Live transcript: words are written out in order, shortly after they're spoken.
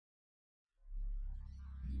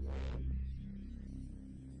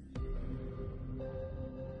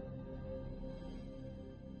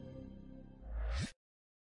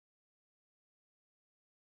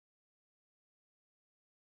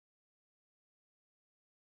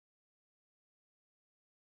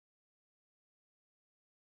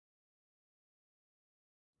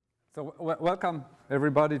So welcome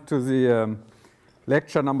everybody to the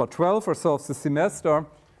lecture number 12 or so of the semester.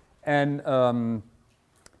 And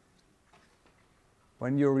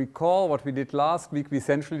when you recall what we did last week, we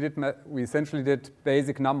essentially did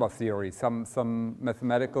basic number theory, some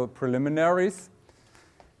mathematical preliminaries.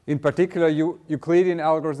 In particular, Euclidean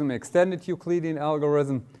algorithm, extended Euclidean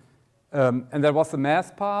algorithm, and that was the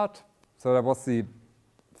math part. So that was the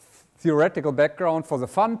theoretical background for the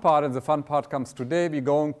fun part, and the fun part comes today. We're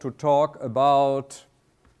going to talk about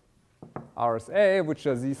RSA, which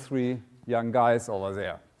are these three young guys over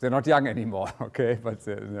there. They're not young anymore, okay, but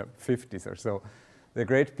they're in their 50s or so. They're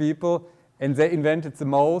great people, and they invented the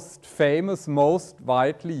most famous, most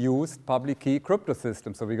widely used public key crypto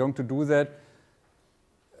system. So we're going to do that,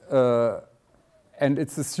 and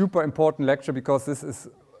it's a super important lecture because this is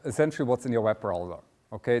essentially what's in your web browser.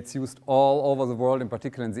 Okay, it's used all over the world, in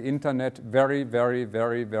particular in the internet. Very, very,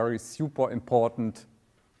 very, very super important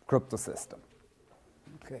crypto system.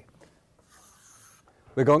 Okay.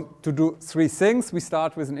 We're going to do three things. We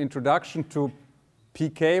start with an introduction to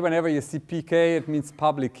PK. Whenever you see PK, it means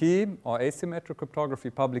public key or asymmetric cryptography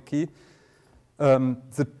public key.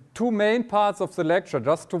 The two main parts of the lecture,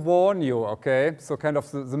 just to warn you, okay? So kind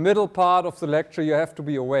of the middle part of the lecture, you have to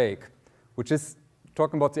be awake, which is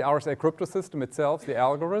talking about the RSA crypto system itself, the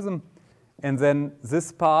algorithm. And then this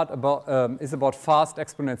part is about fast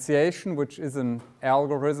exponentiation, which is an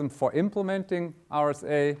algorithm for implementing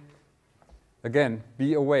RSA. Again,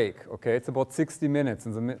 be awake, okay? It's about 60 minutes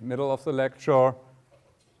in the middle of the lecture.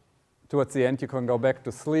 Towards the end, you can go back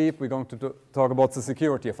to sleep. We're going to talk about the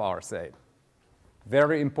security of RSA.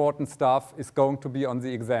 Very important stuff is going to be on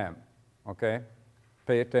the exam, okay?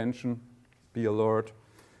 Pay attention, be alert.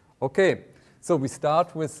 Okay. So we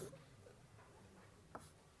start with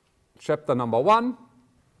chapter number 1,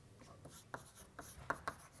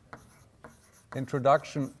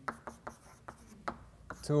 Introduction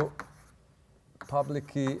to Public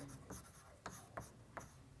Key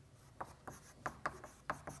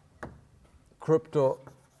Crypto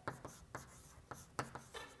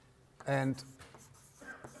and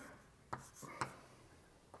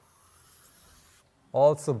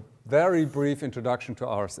also very brief introduction to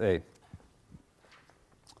RSA.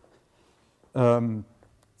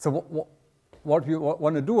 So what we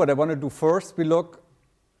want to do, what I want to do first, we want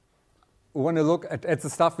to look at the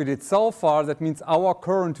stuff we did so far. That means our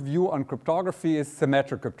current view on cryptography is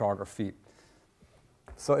symmetric cryptography.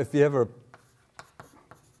 So if you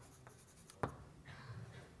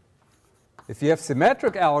have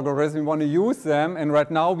symmetric algorithms, we want to use them, and right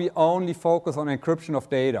now we only focus on encryption of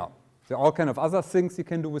data. There are all kind of other things you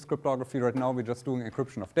can do with cryptography. Right now we're just doing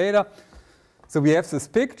encryption of data. So we have this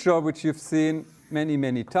picture, which you've seen many,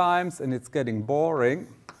 many times, and it's getting boring.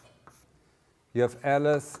 You have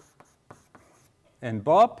Alice and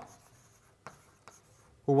Bob,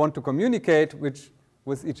 who want to communicate with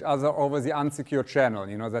each other over the unsecured channel.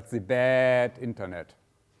 You know, that's the bad internet.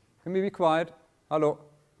 Can we be quiet? Hallo,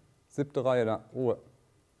 7. Reihe da, Ruhe.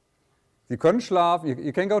 Sie können schlafen,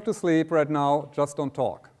 you can go to sleep right now, just don't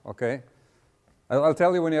talk, okay? I'll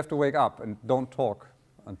tell you when you have to wake up, and don't talk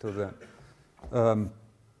until then.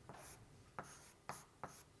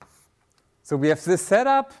 So we have this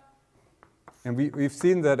setup, and we've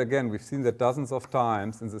seen that again. We've seen that dozens of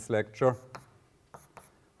times in this lecture.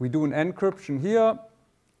 We do an encryption here,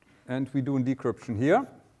 and we do a decryption here,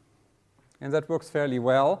 and that works fairly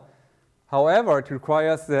well. However, it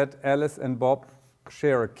requires that Alice and Bob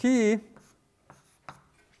share a key.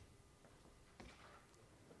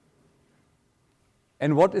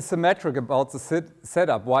 And what is symmetric about the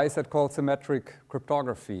setup? Why is that called symmetric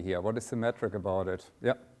cryptography here? What is symmetric about it?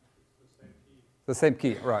 Yeah. The same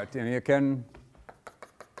key, right. And you can,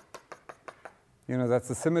 that's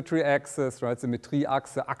the symmetry axis, right?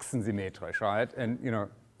 Symmetrieachse, achsensymmetrisch, right? And,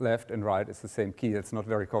 left and right is the same key. It's not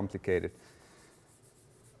very complicated.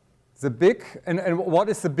 And what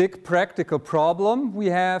is the big practical problem we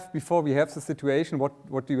have before we have the situation?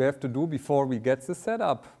 What do you have to do before we get the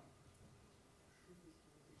setup?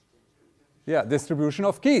 Yeah, distribution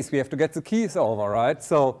of keys. We have to get the keys over, right?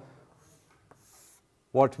 So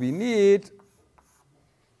what we need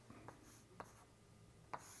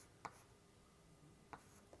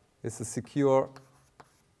is a secure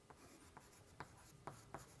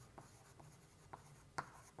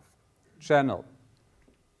channel,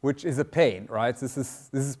 which is a pain, right? This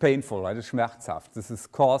is painful, right? It's schmerzhaft. This is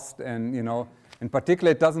cost, and in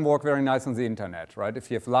particular, it doesn't work very nice on the internet, right? If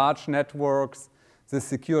you have large networks, this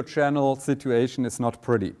secure channel situation is not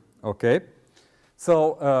pretty, okay?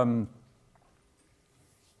 So,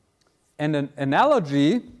 and an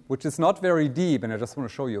analogy, which is not very deep, and I just want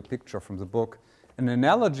to show you a picture from the book. an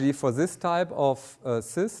analogy for this type of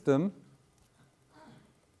system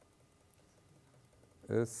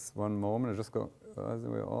is, one moment, I just go,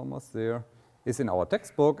 we're almost there, is in our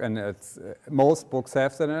textbook, and it's, most books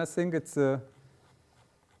have that, and I think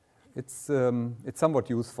it's somewhat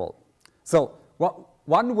useful. So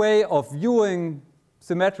one way of viewing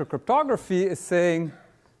symmetric cryptography is saying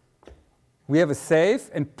we have a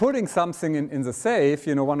safe, and putting something in the safe,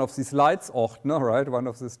 you know, one of these Leitsordner, right, one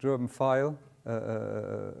of these German file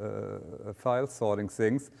sorting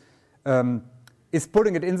things, is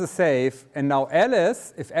putting it in the safe. And now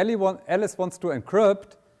Alice, if Alice wants to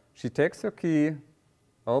encrypt, she takes her key,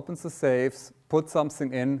 opens the safes, puts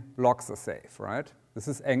something in, locks the safe, right? This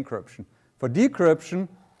is encryption. For decryption,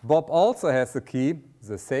 Bob also has the key,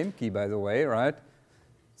 the same key, by the way, right?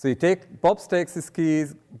 So Bob takes his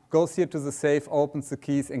keys, goes here to the safe, opens the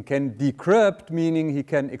keys, and can decrypt, meaning he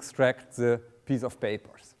can extract the piece of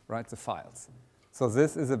papers, right, the files. So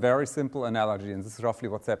this is a very simple analogy, and this is roughly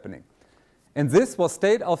what's happening. And this was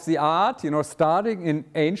state of the art, you know, starting in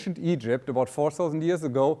ancient Egypt about 4,000 years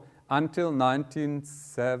ago until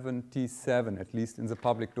 1977, at least in the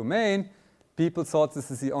public domain. People thought this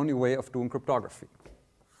is the only way of doing cryptography.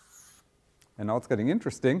 And now it's getting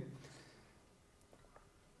interesting.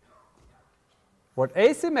 What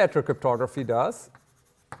asymmetric cryptography does,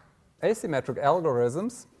 asymmetric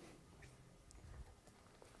algorithms,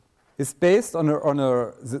 is based on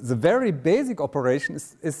the very basic operation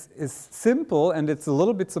is simple, and it's a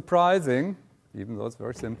little bit surprising, even though it's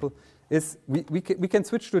very simple, is we can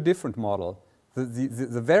switch to a different model.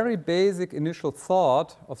 The very basic initial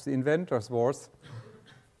thought of the inventors was,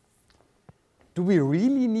 do we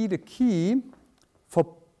really need a key for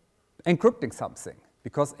encrypting something?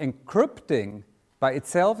 Because encrypting by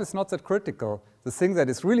itself is not that critical. The thing that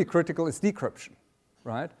is really critical is decryption,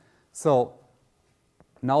 right? So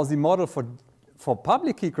now the model for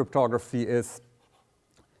public key cryptography is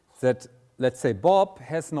that, let's say, Bob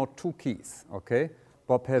has now two keys, okay?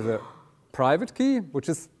 Bob has a private key, which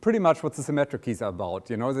is pretty much what the symmetric keys are about.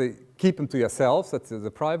 You know, they keep them to yourselves, that's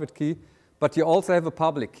the private key, but you also have a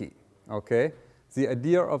public key, okay? The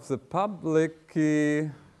idea of the public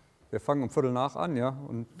key, wir fangen 7:15 an, ja,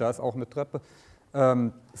 und da ist auch eine Treppe.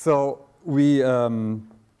 So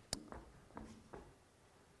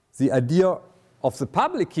the idea of the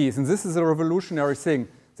public keys, and this is a revolutionary thing,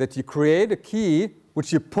 that you create a key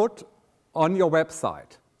which you put on your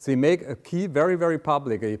website. So you make a key very, very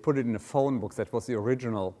public, and you put it in a phone book. That was the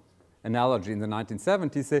original analogy in the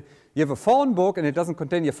 1970s. So you have a phone book, and it doesn't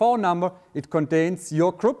contain your phone number. It contains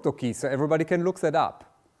your crypto key, so everybody can look that up.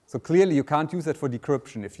 So clearly, you can't use that for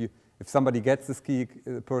decryption. If somebody gets this key,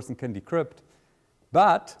 the person can decrypt.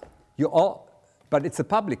 But it's a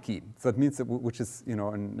public key. So that means which is, you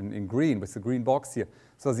know, in green with the green box here.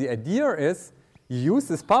 So the idea is you use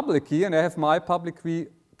this public key, and I have my public key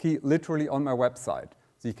literally on my website.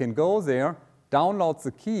 So you can go there, download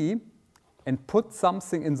the key, and put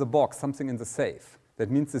something in the box, something in the safe.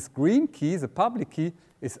 That means this green key, the public key,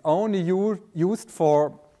 is only used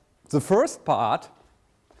for the first part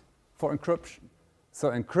for encryption.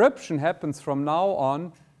 So encryption happens from now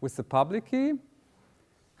on with the public key.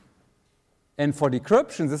 And for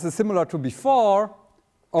decryption, this is similar to before,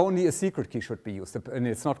 only a secret key should be used. And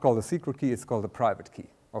it's not called a secret key, it's called a private key.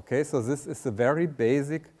 Okay, so this is a very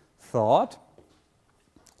basic thought.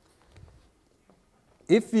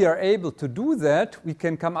 If we are able to do that, we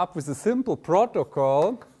can come up with a simple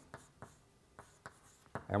protocol.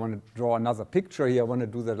 I want to draw another picture here. I want to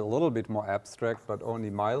do that a little bit more abstract, but only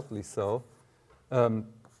mildly so.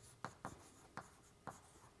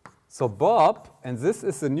 So Bob, and this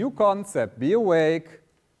is a new concept, be awake,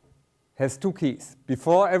 has two keys.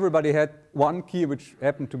 Before, everybody had one key, which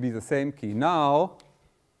happened to be the same key. Now,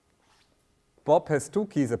 Bob has two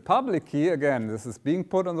keys, a public key, again, this is being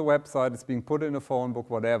put on the website, it's being put in a phone book,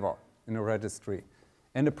 whatever, in a registry,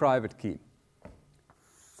 and a private key.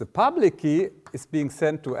 The public key is being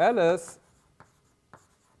sent to Alice,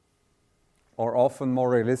 or often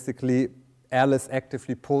more realistically, Alice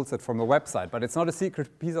actively pulls it from the website, but it's not a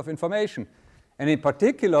secret piece of information. And in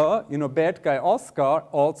particular, you know, bad guy Oscar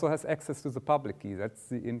also has access to the public key. That's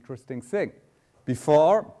the interesting thing.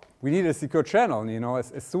 Before, we need a secure channel. You know,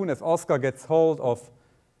 as soon as Oscar gets hold of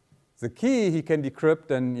the key, he can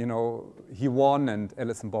decrypt, and you know, he won and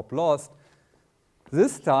Alice and Bob lost.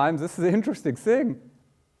 This time, this is the interesting thing.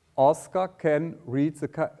 Oscar can read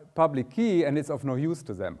the public key, and it's of no use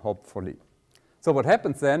to them, hopefully. So what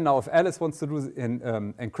happens then, now if Alice wants to do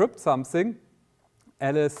encrypt something,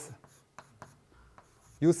 Alice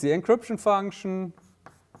uses the encryption function,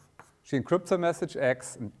 she encrypts her message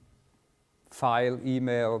X, and file,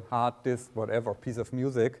 email, hard disk, whatever, piece of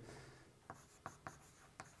music,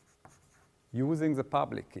 using the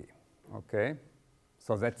public key, okay?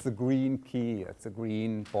 So that's the green key, that's the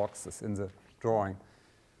green boxes in the drawing.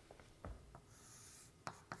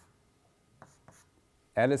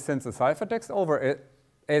 Alice sends the ciphertext over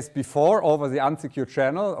as before, over the unsecured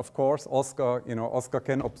channel. Of course, Oscar, Oscar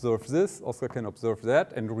can observe this, Oscar can observe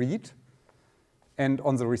that and read. And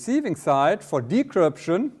on the receiving side, for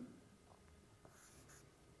decryption,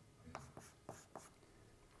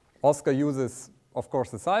 Oscar uses, of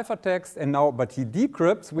course, the ciphertext, and now, but he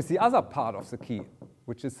decrypts with the other part of the key,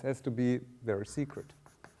 which has to be very secret,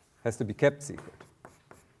 has to be kept secret.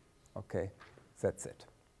 Okay, that's it.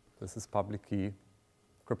 This is public key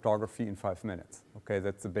cryptography in 5 minutes. Okay,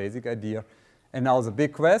 that's the basic idea. And now the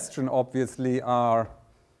big question, obviously, are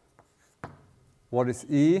what is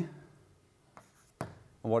E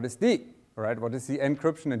and what is D, right? What is the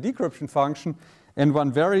encryption and decryption function? And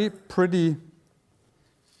one very pretty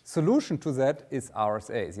solution to that is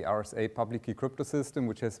RSA, the RSA public key crypto system,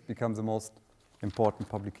 which has become the most important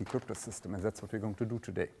public key crypto system. And that's what we're going to do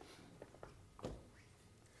today.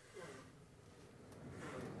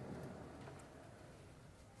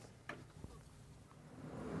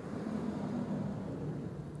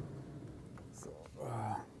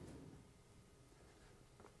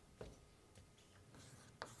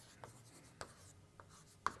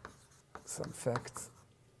 Some facts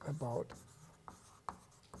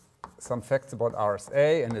about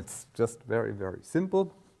RSA, and it's just very, very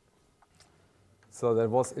simple. So that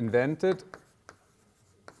was invented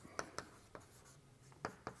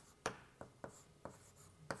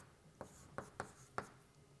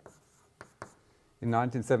in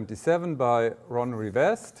 1977 by Ron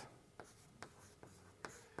West,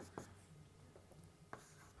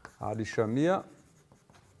 Hadi Shamir,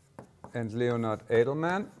 and Leonard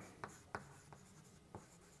Edelman.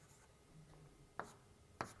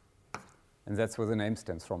 And that's where the name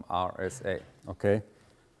stems from, RSA, okay?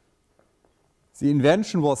 The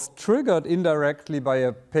invention was triggered indirectly by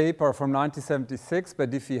a paper from 1976 by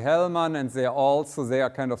Diffie-Hellman, and they are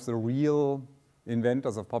kind of the real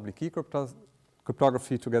inventors of public key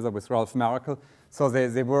cryptography together with Ralph Maracle. So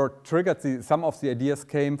they were triggered. Some of the ideas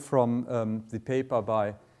came from the paper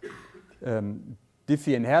by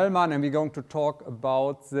Diffie and Hellman, and we're going to talk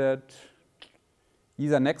about that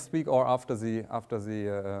either next week or after the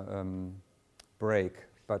break.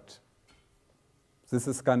 But this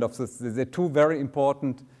is kind of the two very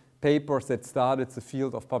important papers that started the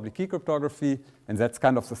field of public key cryptography, and that's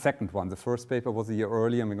kind of the second one. The first paper was a year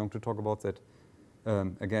earlier, and we're going to talk about that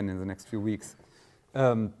again in the next few weeks.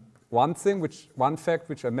 One fact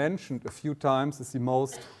which I mentioned a few times is the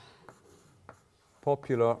most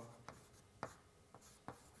popular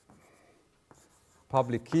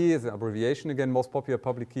public key, is an abbreviation again, most popular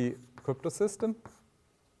public key crypto system.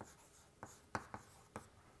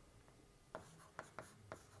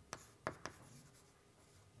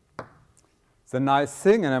 The nice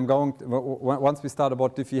thing, and once we start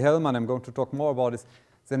about Diffie-Hellman, I'm going to talk more about this.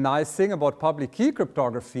 The nice thing about public key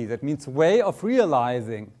cryptography, that means way of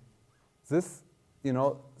realizing this,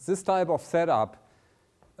 this type of setup.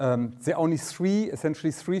 There are only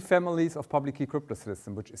essentially three families of public key crypto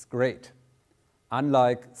system, which is great.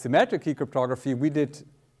 Unlike symmetric key cryptography, we did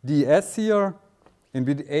DS here and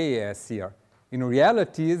we did AES here. In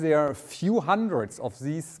reality, there are a few hundreds of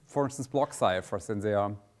these, for instance, block ciphers, and there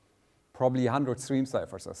are probably 100 stream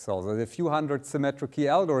ciphers or so. There's a few hundred symmetric key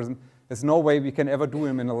algorithms. There's no way we can ever do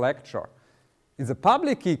them in a lecture. In the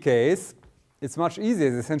public key case, it's much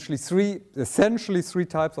easier. There's essentially three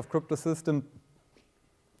types of crypto system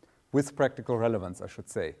with practical relevance, I should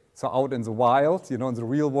say. So out in the wild, in the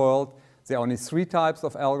real world, there are only three types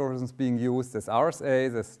of algorithms being used. There's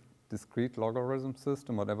RSA, there's discrete logarithm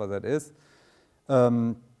system, whatever that is,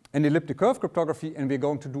 and elliptic curve cryptography, and we're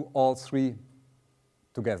going to do all three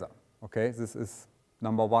together. Okay, this is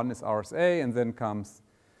number one is RSA, and then comes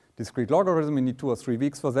discrete logarithm. We need 2 or 3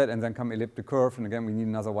 weeks for that, and then come elliptic curve, and again we need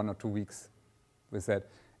another 1 or 2 weeks with that.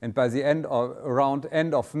 And by the end of, around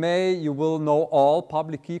end of May, you will know all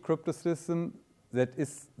public key crypto system that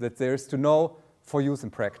there is to know for use in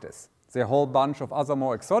practice. There are a whole bunch of other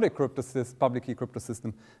more exotic public key crypto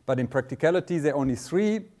system, but in practicality there are only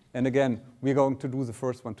 3. And again, we're going to do the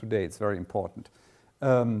first one today. It's very important.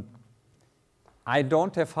 I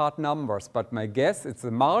don't have hard numbers, but my guess it's a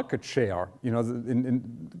market share,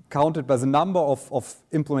 counted by the number of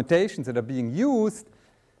implementations that are being used.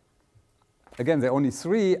 Again, there are only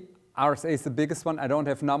 3. RSA is the biggest one. I don't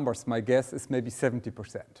have numbers. My guess is maybe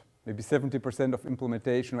 70%. Maybe 70% of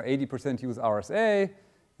implementation or 80% use RSA,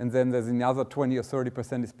 and then there's another 20 or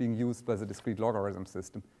 30% is being used by the discrete logarithm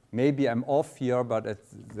system. Maybe I'm off here, but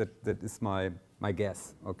that is my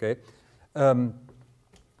guess, okay?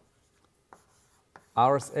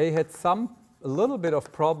 RSA had a little bit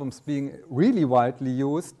of problems being really widely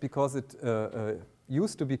used because it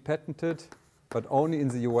used to be patented, but only in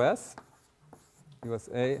the USA,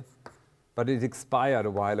 but it expired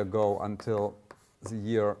a while ago until the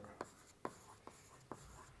year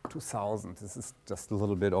 2000. This is just a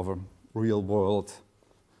little bit of a real world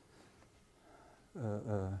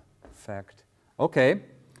fact. Okay,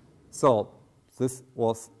 so this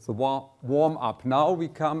was the warm up. Now we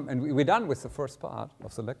come, and we're done with the first part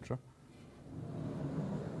of the lecture.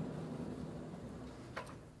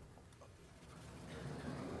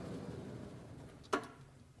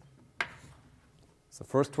 The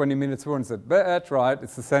first 20 minutes weren't that bad, right?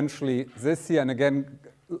 It's essentially this here, and again,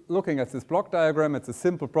 looking at this block diagram, it's a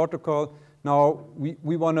simple protocol. Now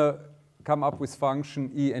we want to come up with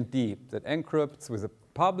function E and D that encrypts with a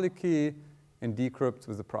public key and decrypts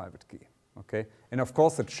with a private key, okay? And of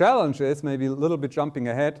course, the challenge is, maybe a little bit jumping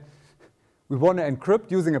ahead, we want to encrypt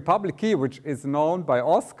using a public key, which is known by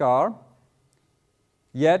Oscar,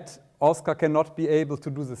 yet Oscar cannot be able to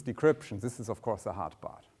do this decryption. This is, of course, the hard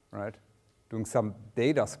part, right? Doing some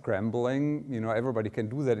data scrambling, you know, everybody can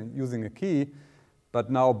do that using a key,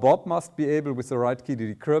 but now Bob must be able with the right key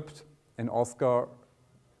to decrypt, and Oscar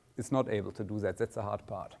is not able to do that. That's the hard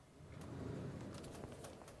part.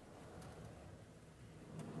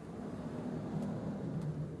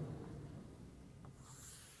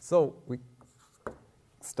 So we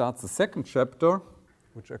start the second chapter,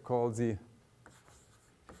 which I call the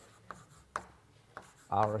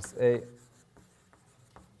RSA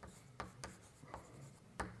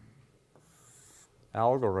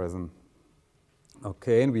algorithm.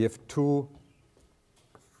 Okay, and we have two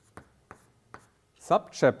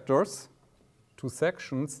subchapters, two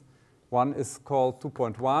sections. One is called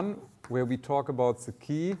 2.1, where we talk about the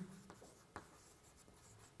key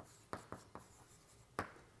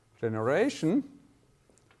generation.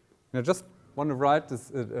 And I just want to write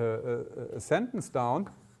this a sentence down.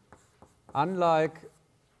 Unlike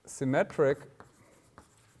symmetric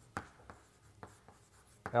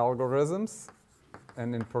algorithms,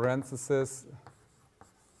 and in parentheses,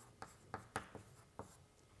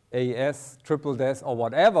 AES, triple des, or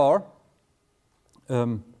whatever,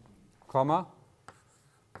 comma,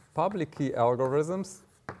 public key algorithms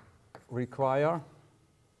require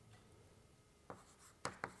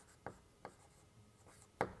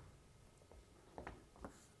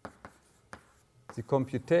the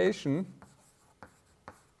computation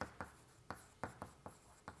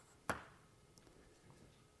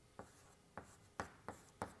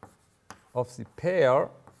of the pair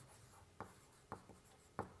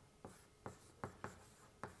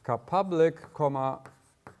K public, comma,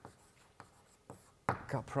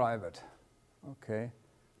 K private. Okay.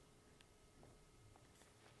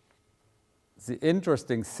 The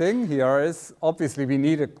interesting thing here is, obviously, we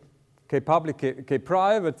need a K public, K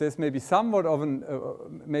private. There's maybe somewhat of an,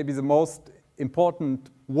 maybe the most important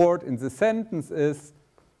word in the sentence is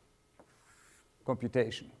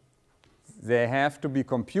computation. They have to be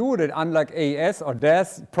computed. Unlike AES or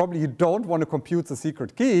DES, probably you don't want to compute the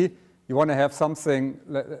secret key. You want to have something,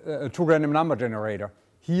 a true random number generator.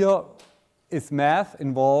 Here is math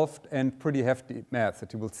involved, and pretty hefty math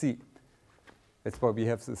that you will see. That's why we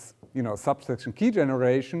have this, you know, subsection key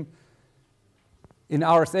generation. In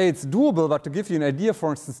RSA, it's doable, but to give you an idea, for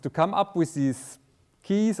instance, to come up with these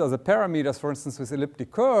keys or the parameters, for instance, with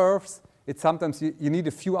elliptic curves, it's sometimes you need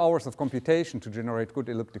a few hours of computation to generate good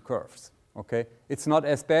elliptic curves. Okay, it's not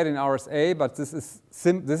as bad in RSA, but this is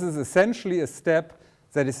essentially a step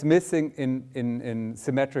that is missing in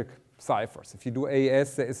symmetric ciphers. If you do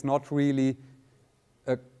AES, there is not really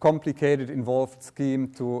a complicated, involved scheme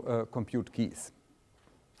to compute keys.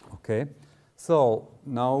 Okay, so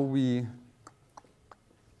now we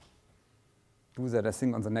do that, I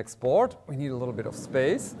think, on the next board. We need a little bit of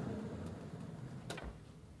space.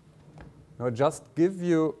 Now, just give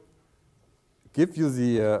you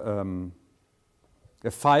the a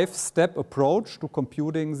 5-step approach to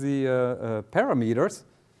computing the parameters.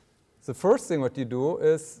 The first thing what you do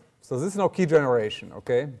is, so this is now key generation,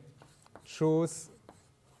 okay? Choose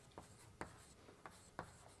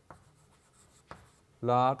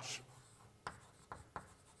large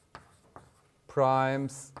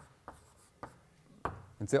primes,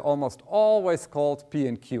 and they're almost always called P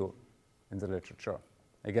and Q in the literature.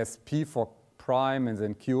 I guess P for prime and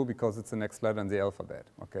then Q because it's the next letter in the alphabet.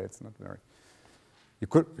 Okay, it's not very. You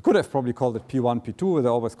could have probably called it P1, P2,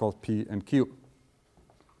 they're always called P and Q.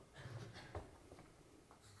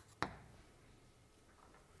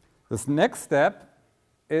 This next step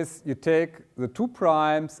is you take the 2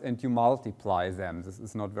 primes and you multiply them. This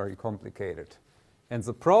is not very complicated. And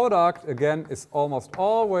the product, again, is almost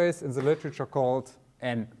always in the literature called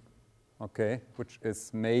n, okay, which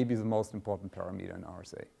is maybe the most important parameter in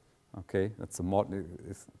RSA. Okay, that's the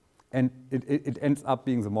modulus, and it ends up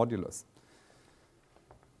being the modulus.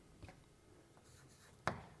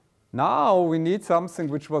 Now we need something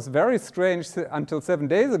which was very strange until 7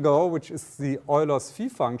 days ago, which is the Euler's phi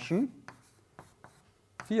function,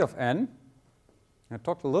 phi of n. I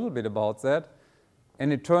talked a little bit about that.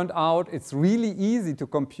 And it turned out it's really easy to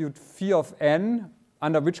compute phi of n.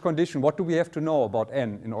 Under which condition? What do we have to know about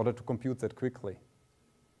n in order to compute that quickly?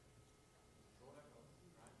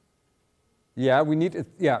 Yeah, we need it.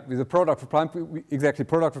 Yeah, with the product of prime, exactly,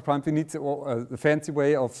 product of prime, we need the fancy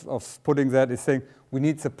way of putting that is saying we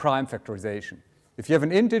need the prime factorization. If you have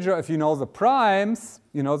an integer, if you know the primes,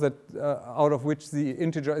 you know that out of which the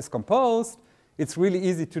integer is composed, it's really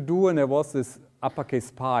easy to do, and there was this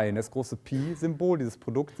uppercase pi, and das große Pi symbol, dieses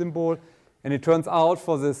Produktsymbol, and it turns out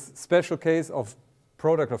for this special case of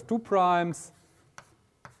product of 2 primes,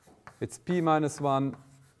 it's p minus 1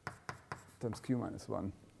 times q minus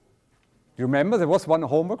 1. You remember there was one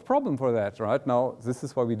homework problem for that, right? Now, this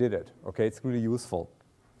is why we did it. Okay, it's really useful.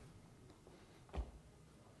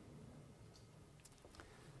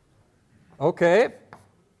 Okay,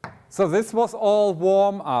 so this was all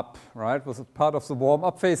warm up, right? It was a part of the warm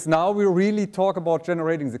up phase. Now we really talk about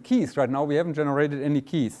generating the keys. Right now we haven't generated any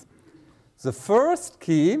keys. The first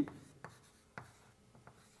key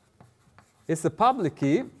is the public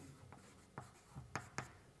key.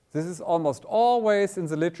 This is almost always in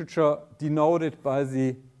the literature denoted by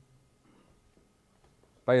a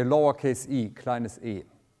lowercase e, kleines e,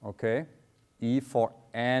 okay? E for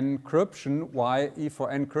encryption. Why E for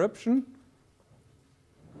encryption?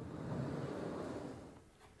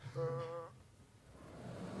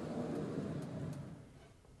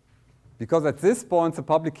 Because at this point, the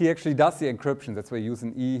public key actually does the encryption. That's why we use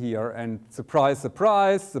an E here. And surprise,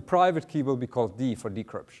 surprise, the private key will be called D for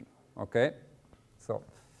decryption, okay? So.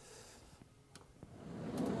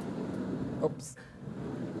 Oops,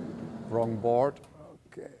 wrong board.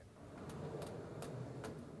 Okay.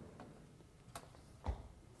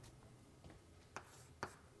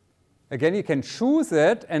 Again, you can choose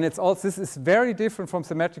it, and it's also, this is very different from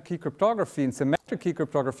symmetric key cryptography. In symmetric key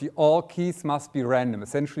cryptography, all keys must be random.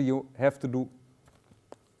 Essentially, you have to do,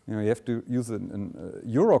 you have to use an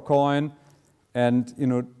euro coin and,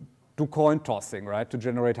 do coin tossing, right, to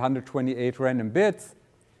generate 128 random bits.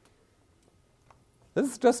 This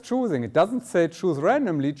is just choosing. It doesn't say choose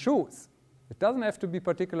randomly, choose. It doesn't have to be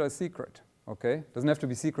particularly secret, okay? It doesn't have to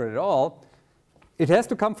be secret at all. It has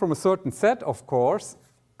to come from a certain set, of course,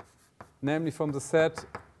 namely from the set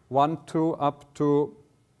 1, 2 up to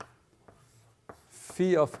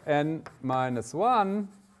phi of n minus 1.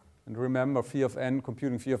 And remember, phi of n,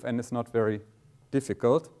 computing phi of n is not very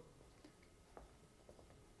difficult.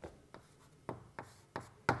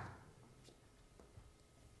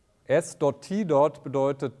 S dot T dot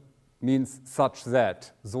bedeutet means such that,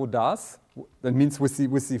 so das. That means with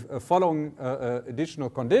the following additional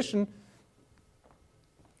condition,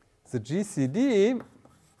 the GCD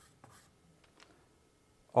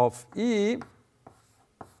of E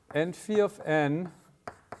and phi of n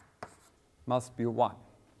must be 1.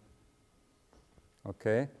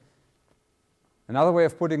 Okay? Another way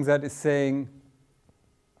of putting that is saying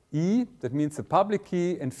E, that means the public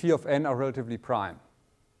key, and phi of n are relatively prime.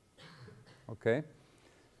 Okay?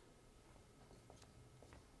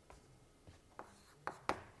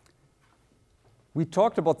 We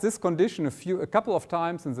talked about this condition a couple of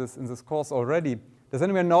times in this course already. Does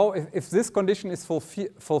anyone know if this condition is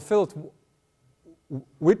fulfilled,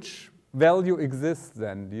 which value exists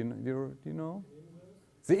then? Do you know?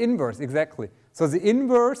 The inverse, exactly. So the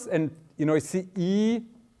inverse, and you see E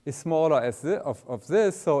is smaller as of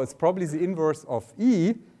this, so it's probably the inverse of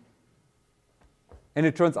E. And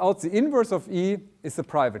it turns out the inverse of E is the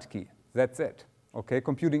private key. That's it. Okay,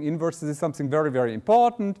 computing inverses is something very, very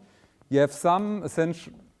important. You have some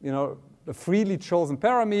essential, a freely chosen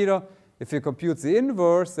parameter. If you compute the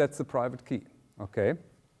inverse, that's the private key. Okay.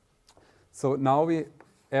 So now we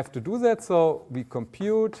have to do that. So we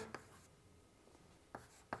compute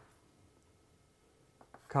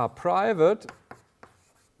K private,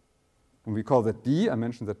 and we call that D. I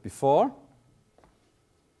mentioned that before.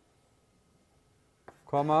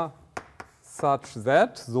 Comma, such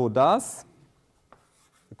that, so dass.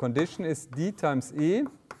 The condition is D times E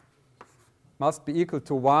must be equal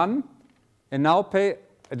to 1. And now I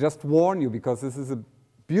just warn you, because this is a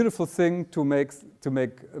beautiful thing to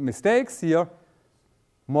make mistakes here.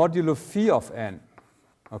 modulo phi of n.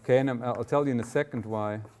 Okay, and I'll tell you in a second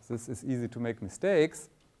why this is easy to make mistakes.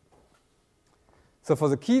 So for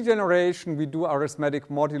the key generation, we do arithmetic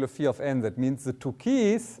modulo phi of n. That means the two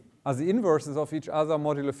keys are the inverses of each other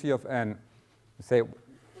modulo phi of n. You say,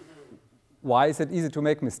 why is it easy to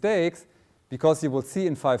make mistakes? Because you will see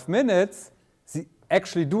in 5 minutes,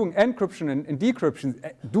 actually doing encryption and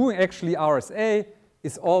decryption, doing actually RSA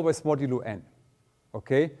is always modulo n.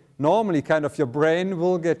 Okay? Normally, kind of your brain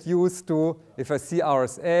will get used to, if I see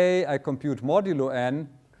RSA, I compute modulo n,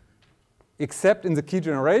 except in the key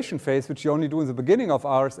generation phase, which you only do in the beginning of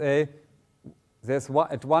RSA, there's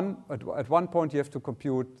at one point you have to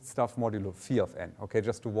compute stuff modulo phi of n, okay,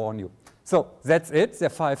 just to warn you. So that's it. There are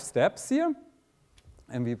 5 steps here.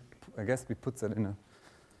 And I guess we put that in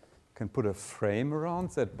can put a frame around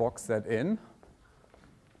that, box that in.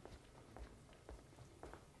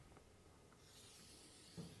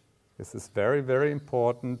 This is very, very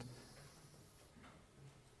important.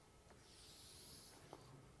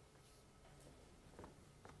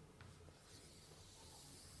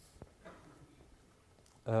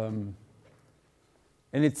 And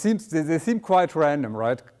it seems, they seem quite random,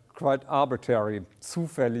 right? Quite arbitrary,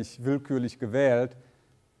 zufällig, willkürlich gewählt.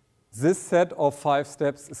 This set of 5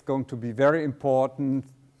 steps is going to be very important.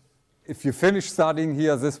 If you finish studying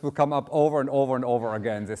here, this will come up over and over and over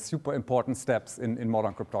again. They're super important steps in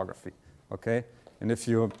modern cryptography, okay? And if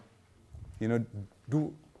you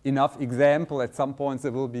do enough example, at some point they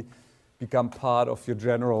will become part of your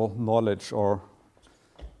general knowledge or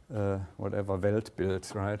whatever,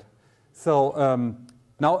 Weltbild, right? So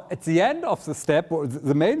now at the end of the step,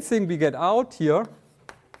 the main thing we get out here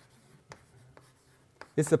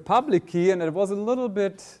is the public key, and it was a little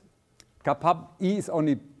bit, E is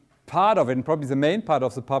only part of it, and probably the main part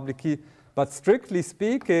of the public key, but strictly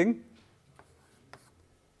speaking,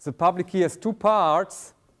 the public key has 2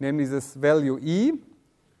 parts, namely this value E,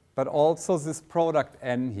 but also this product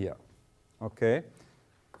N here, okay?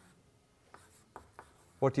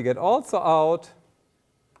 What you get also out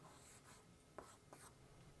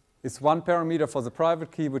is 1 parameter for the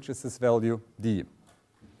private key, which is this value D.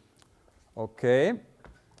 Okay,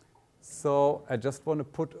 so I just want to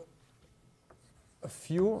put a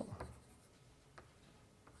few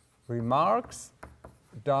remarks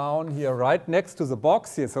down here right next to the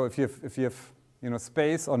box here. So if you have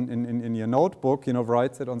space in your notebook,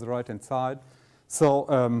 write it on the right-hand side.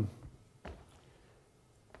 So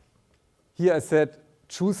here I said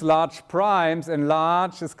choose large primes, and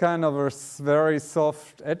large is kind of a very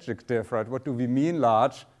soft adjective, right? What do we mean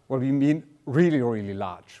large? Well, we mean really, really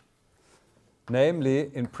large.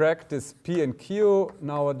 Namely, in practice, P and Q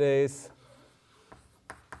nowadays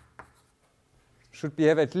should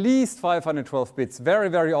have at least 512 bits. Very,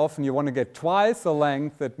 very often you want to get twice the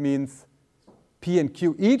length. That means P and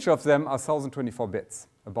Q, each of them are 1024 bits,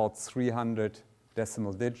 about 300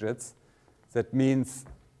 decimal digits. That means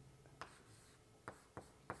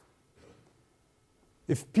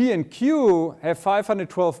if P and Q have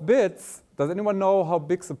 512 bits, does anyone know how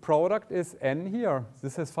big the product is, N here?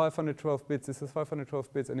 This has 512 bits, this has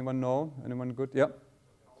 512 bits. Anyone know? Anyone good? Yeah?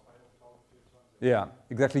 Yeah,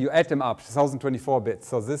 exactly. You add them up, 1024 bits.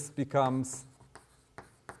 So this becomes,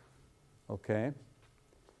 okay.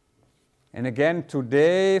 And again,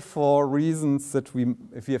 today, for reasons that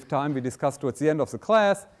if we have time, we discuss towards the end of the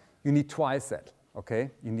class, you need twice that, okay?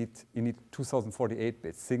 You need 2048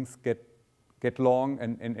 bits. Things get long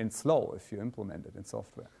and slow if you implement it in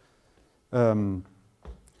software.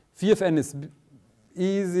 Phi of n is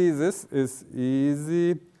easy, this is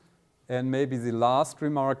easy. And maybe the last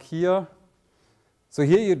remark here. So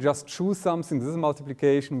here you just choose something. This is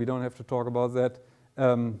multiplication. We don't have to talk about that.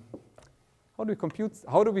 How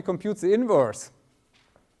do we compute the inverse?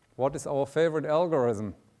 What is our favorite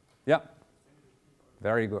algorithm? Yeah,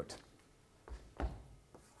 very good.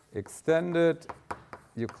 Extended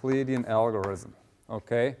Euclidean algorithm,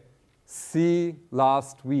 okay? See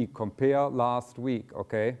last week, compare last week,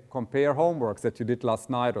 okay? Compare homeworks that you did last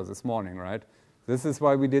night or this morning, right? This is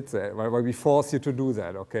why we did that, why we force you to do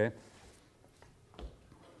that, okay?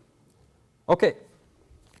 Okay,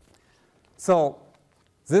 so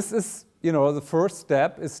this is, the first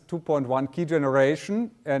step is 2.1 key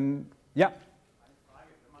generation, and yeah.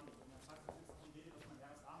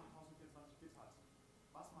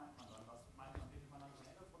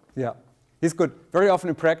 Yeah, it's good. Very often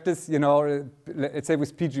in practice, let's say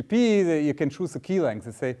with PGP, you can choose the key length.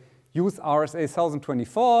 They say, use RSA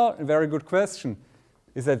 1024. A very good question.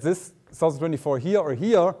 Is that this 1024 here or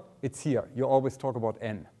here? It's here. You always talk about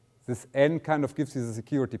N. This N kind of gives you the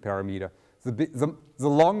security parameter. The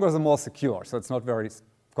longer, the more secure. So it's not very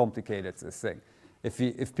complicated, this thing.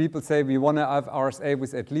 If people say we want to have RSA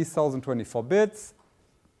with at least 1024 bits,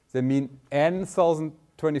 they mean n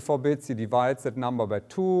 1024 bits, you divide that number by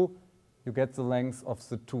 2, you get the length of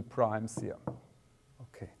the 2 primes here.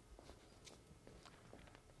 Okay.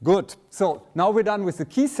 Good. So now we're done with the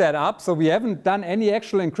key setup. So we haven't done any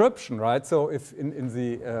actual encryption, right? So if in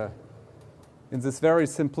this very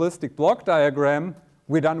simplistic block diagram,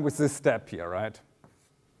 we're done with this step here, right?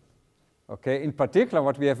 Okay. In particular,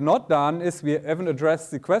 what we have not done is we haven't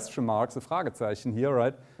addressed the question marks, the Fragezeichen here,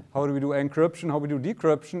 right? How do we do encryption? How do we do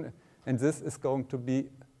decryption? And this is going to be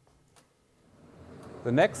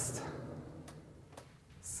the next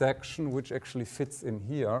section, which actually fits in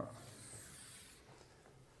here.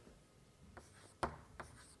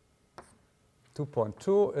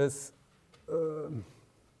 .2 is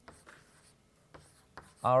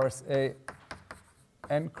RSA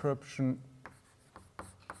encryption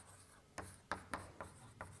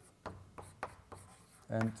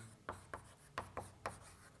and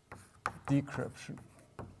decryption.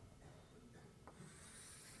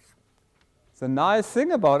 The nice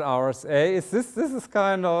thing about RSA is this is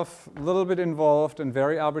kind of a little bit involved and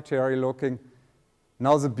very arbitrary looking.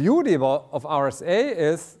 Now the beauty of RSA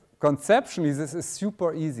is conceptually this is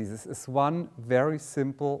super easy. This is one very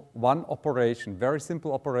simple, operation, very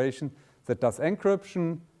simple operation that does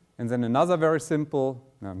encryption, and then another very simple,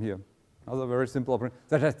 another very simple operation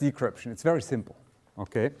that has decryption. It's very simple,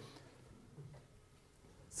 okay?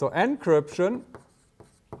 So encryption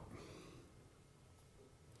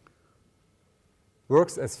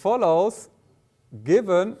works as follows.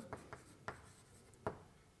 Given,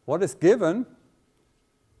 what is given?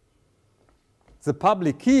 The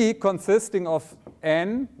public key consisting of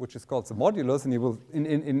n, which is called the modulus, and you will,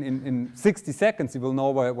 in 60 seconds, you will know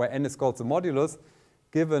why n is called the modulus,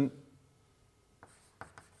 given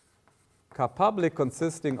k public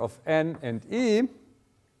consisting of n and e,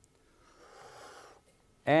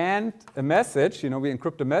 and a message, we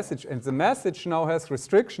encrypt a message, and the message now has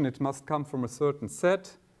restriction. It must come from a certain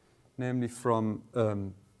set, namely from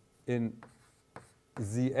in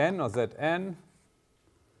Zn or Zn,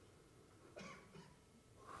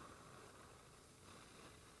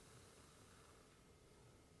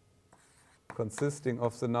 consisting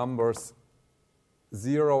of the numbers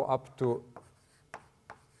 0 up to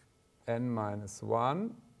n minus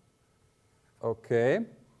 1. Okay.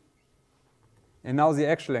 And now the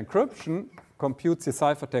actual encryption computes the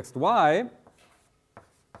ciphertext y.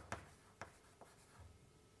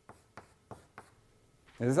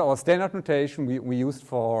 And this is our standard notation we used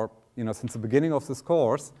for, since the beginning of this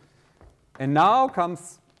course. And now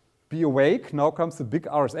comes, be awake, now comes the big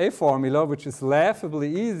RSA formula, which is laughably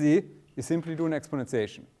easy. You simply do an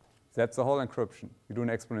exponentiation. That's the whole encryption. You do an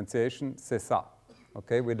exponentiation, c'est ça.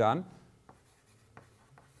 Okay, we're done.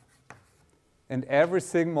 And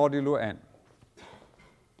everything modulo n.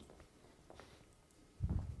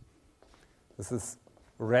 This is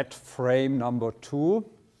red frame number 2,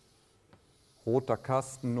 roter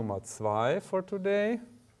Kasten Nummer 2 for today.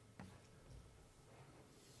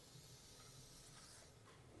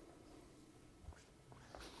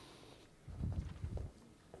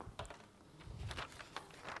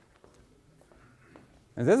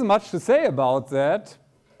 And there's much to say about that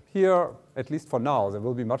here, at least for now. There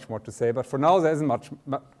will be much more to say, but for now there isn't much.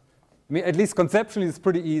 At least conceptually it's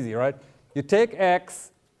pretty easy, right? You take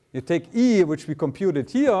x, you take e, which we computed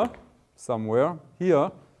here, somewhere, here,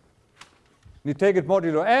 and you take it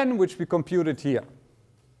modulo n, which we computed here.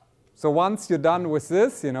 So once you're done with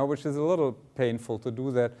this, which is a little painful to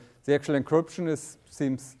do that, the actual encryption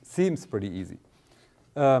seems pretty easy.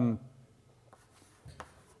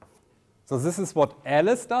 So this is what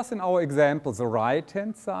Alice does in our example. The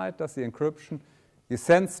right-hand side does the encryption. You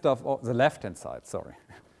send stuff, the left-hand side, sorry.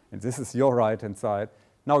 And this is your right-hand side.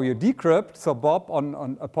 Now you decrypt, so Bob,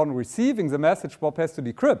 upon receiving the message, Bob has to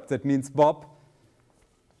decrypt. That means Bob,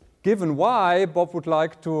 given y, Bob would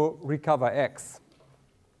like to recover x.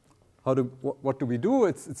 What do we do?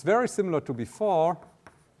 It's very similar to before.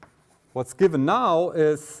 What's given now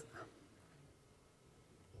is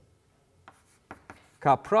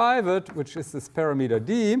k private, which is this parameter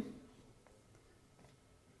d,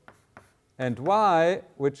 and y,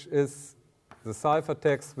 which is the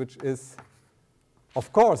ciphertext, which is,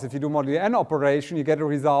 of course, if you do modulo n operation, you get a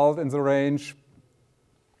result in the range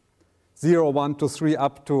 0, 1, 2, 3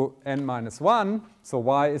 up to n minus 1. So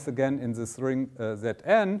y is again in this ring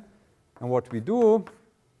Zn. And what we do,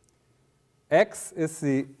 x is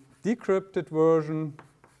the decrypted version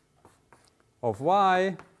of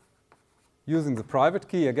y using the private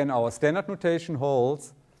key. Again, our standard notation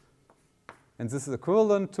holds. And this is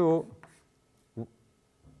equivalent to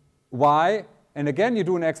y And again, you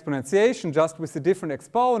do an exponentiation just with a different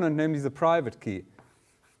exponent, namely the private key.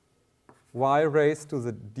 Y raised to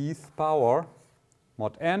the dth power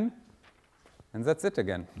mod n, and that's it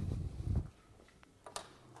again.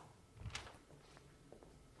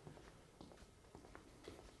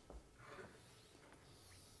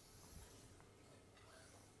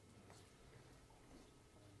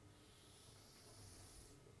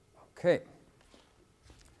 Okay.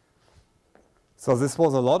 So this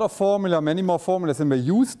was a lot of formula, many more formulas than we're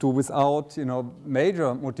used to without,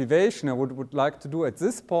 major motivation. I would like to do at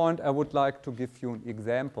this point, I would like to give you an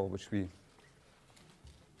example, which we...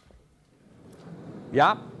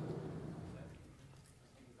 Yeah?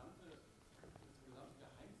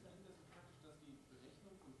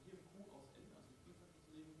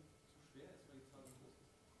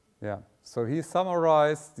 Yeah, so he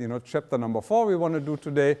summarized, chapter number 4 we want to do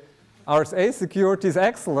today. RSA security is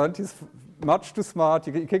excellent. He's much too smart.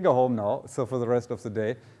 He can go home now, so for the rest of the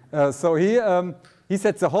day. So he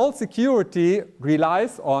said the whole security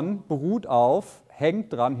relies on, beruht auf, hängt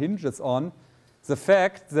dran, hinges on, the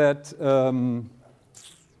fact that,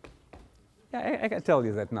 I can tell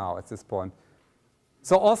you that now at this point.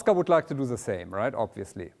 So Oscar would like to do the same, right,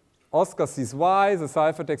 obviously. Oscar sees Y, the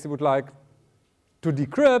ciphertext he would like to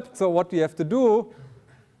decrypt, so what do you have to do?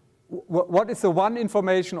 What is the one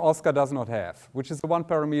information Oscar does not have? Which is the one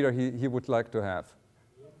parameter he would like to have?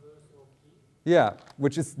 Yeah,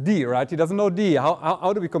 which is D, right? He doesn't know D.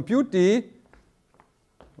 How do we compute D?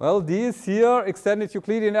 Well, D is here, extended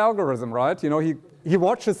Euclidean algorithm, right? He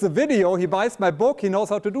watches the video, he buys my book, he knows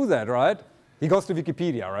how to do that, right? He goes to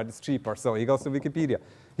Wikipedia, right? It's cheaper, so he goes to Wikipedia.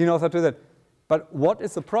 He knows how to do that. But what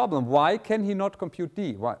is the problem? Why can he not compute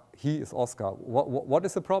D? Why? He is Oscar. What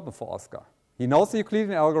is the problem for Oscar? He knows the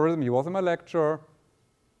Euclidean algorithm. He was in my lecture.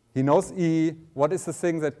 He knows E. What is the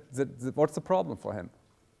thing what's the problem for him?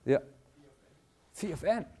 Yeah. Phi of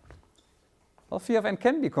n. Well, phi of n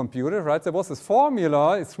can be computed, right? There was this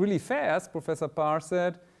formula. It's really fast, Professor Parr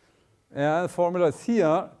said. Yeah, the formula is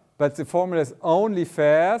here, but the formula is only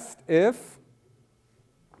fast if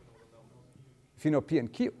you know P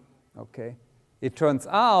and Q. Okay. It turns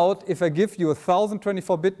out, if I give you a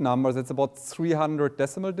 1024-bit number, that's about 300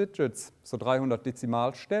 decimal digits, so 300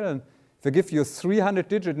 Dezimalstellen. If I give you a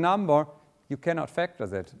 300-digit number, you cannot factor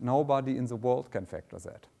that. Nobody in the world can factor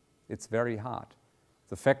that. It's very hard.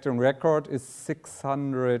 The factoring record is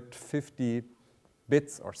 650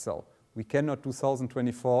 bits or so. We cannot do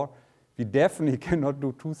 1024. We definitely cannot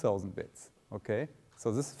do 2000 bits. Okay?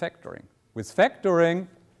 So this is factoring. With factoring,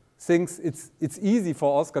 it's easy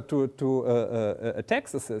for Oscar to attack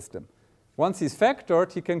the system. Once he's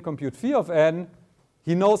factored, he can compute phi of n.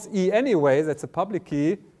 He knows E anyway, that's a public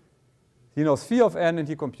key. He knows phi of n and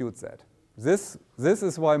he computes that. This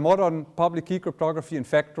is why modern public key cryptography and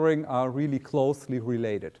factoring are really closely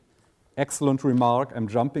related. Excellent remark. I'm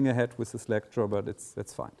jumping ahead with this lecture, but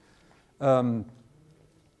that's fine.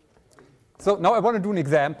 So now I want to do an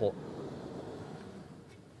example.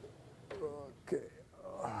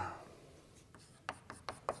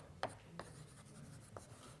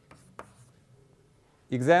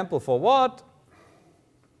 Example for what?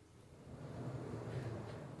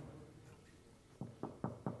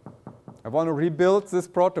 I want to rebuild this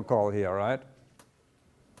protocol here, right?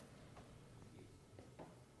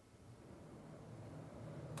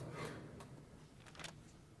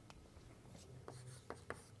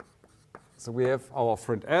 So we have our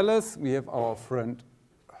friend Alice, we have our friend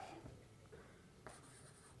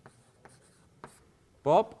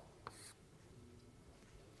Bob.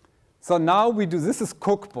 So now we do, this is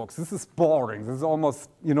cookbooks, this is boring, this is almost,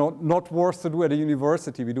 not worth to do at a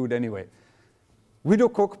university, we do it anyway. We do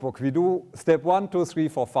cookbook, we do step 1, 2, 3,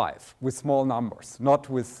 4, 5 with small numbers, not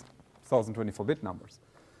with 1024-bit numbers.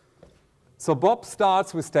 So Bob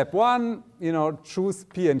starts with step 1, choose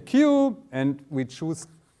P and Q, and we choose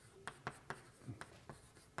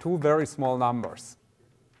 2 very small numbers.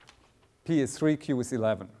 P is 3, Q is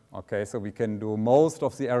 11. Okay, so we can do most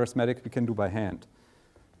of the arithmetic we can do by hand.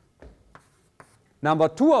 Number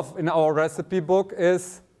 2 in our recipe book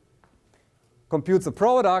is compute the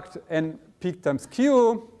product and P times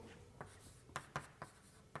Q,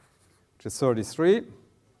 which is 33.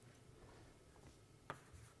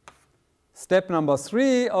 Step number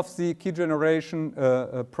 3 of the key generation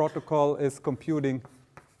protocol is computing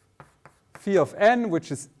phi of n,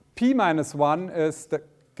 which is P minus 1 is the,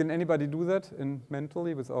 can anybody do that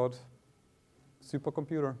mentally without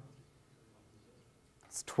supercomputer?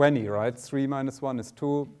 It's 20, right? 3 minus 1 is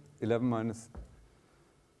 2, 11 minus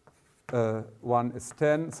 1 is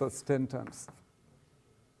 10, so it's 10 times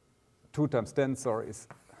 2 times 10, sorry, is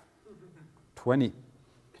 20.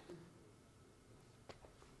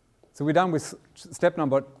 So we're done with step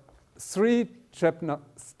number 3.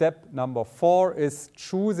 Step number 4 is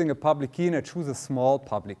choosing a public key, and I choose a small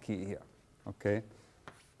public key here. Okay.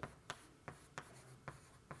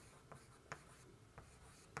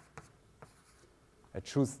 I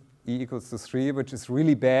choose e equals to 3, which is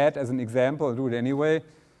really bad as an example. I'll do it anyway,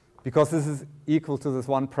 because this is equal to this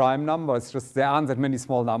 1 prime number. It's just there aren't that many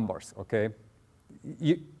small numbers, okay?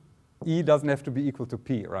 E doesn't have to be equal to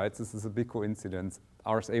P, right? This is a big coincidence.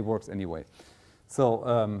 RSA works anyway.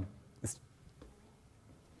 So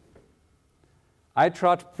I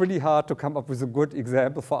tried pretty hard to come up with a good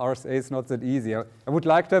example for RSA. It's not that easy. I would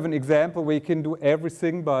like to have an example where you can do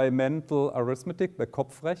everything by mental arithmetic, by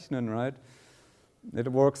Kopfrechnen, right?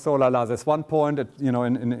 It works so la la. There's one point at,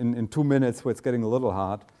 in 2 minutes where it's getting a little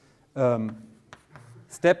hard.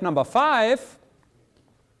 Step number 5.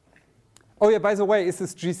 Oh yeah, by the way, is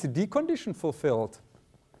this GCD condition fulfilled?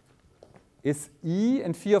 Is E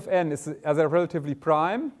and phi of n, are they relatively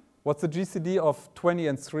prime? What's the GCD of 20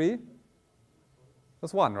 and 3?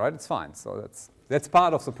 That's 1, right? It's fine. So that's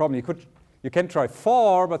part of the problem. You can try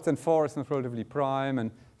 4, but then 4 is not relatively prime, and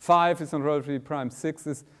 5 is not relatively prime. 6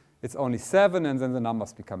 is it's only 7, and then the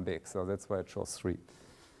numbers become big. So that's why I chose 3.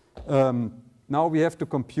 Now we have to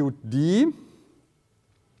compute D.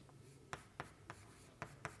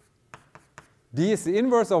 D is the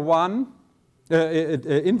inverse of 1,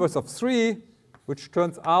 inverse of 3, which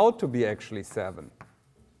turns out to be actually 7.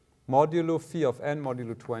 Modulo phi of n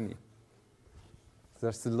modulo 20.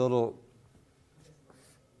 There's a little.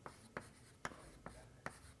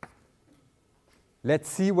 Let's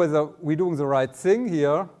see whether we're doing the right thing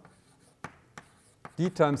here. D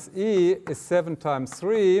times E is 7 times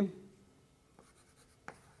 3.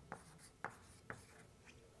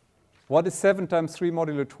 What is 7 times 3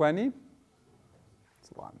 modulo 20?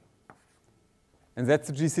 It's 1. And that's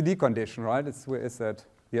the GCD condition, right? Where is that?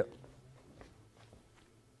 Yeah.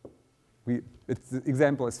 The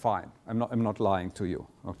example is fine. I'm not lying to you.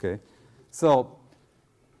 Okay. So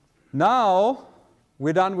now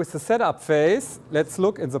we're done with the setup phase. Let's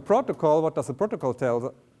look in the protocol. What does the protocol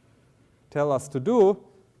tell us to do?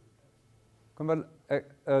 Können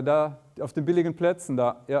wir da auf den billigen Plätzen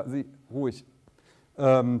da? Ja, Sie ruhig.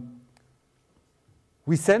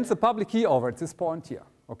 We send the public key over at this point here.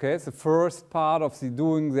 Okay, it's the first part of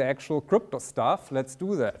doing the actual crypto stuff. Let's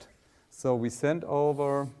do that. So we send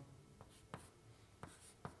over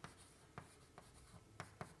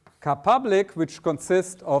K public, which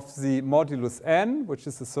consists of the modulus n, which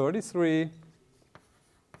is the 33,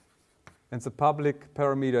 and the public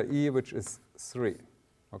parameter e, which is 3.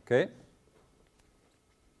 Okay?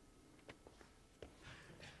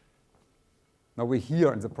 Now we're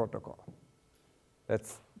here in the protocol.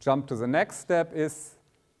 Let's jump to the next step is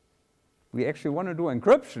we actually want to do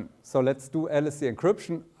encryption. So let's do LSC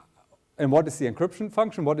encryption. And what is the encryption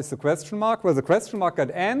function? What is the question mark? Well, the question mark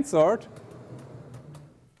got answered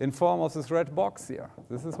in form of this red box here.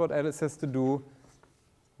 This is what Alice has to do.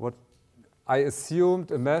 What I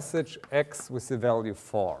assumed a message X with the value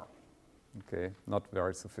 4. Okay, not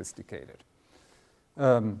very sophisticated.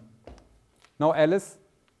 Now Alice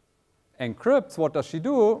encrypts. What does she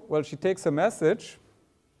do? Well, she takes a message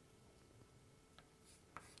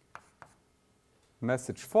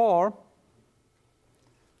 4,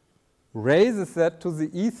 raises that to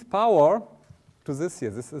the eth power to this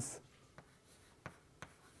here. This is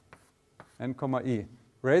n, e.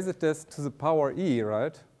 Raises this to the power e,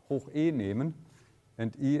 right? Hoch e nehmen.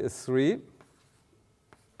 And e is 3.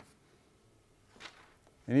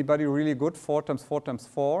 Anybody really good? 4 times 4 times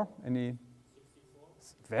 4? Any?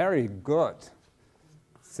 64. Very good.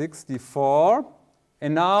 64.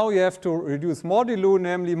 And now you have to reduce modulo,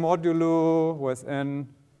 namely modulo, where's n?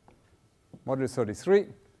 Modulo 33.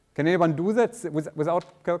 Can anyone do that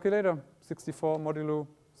without calculator? 64 modulo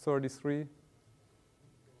 33.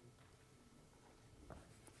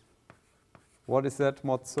 What is that,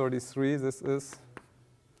 mod 33? This is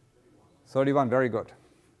 31. Very good.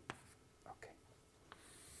 Okay.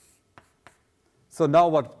 So now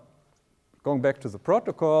what? Going back to the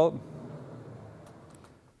protocol.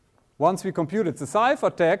 Once we computed the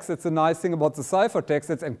ciphertext, it's a nice thing about the ciphertext.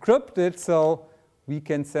 It's encrypted, so we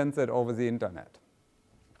can send that over the internet.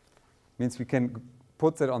 Means we can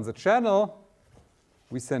put that on the channel.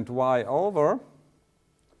 We send Y over.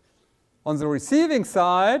 On the receiving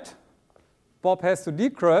side, Bob has to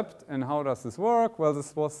decrypt. And how does this work? Well,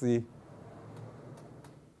 this was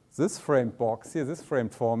this framed box here, this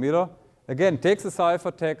framed formula. Again, takes the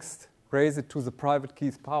ciphertext, raise it to the private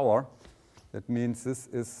key's power. That means this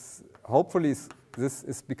is, hopefully, this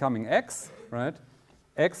is becoming X, right?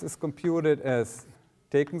 X is computed as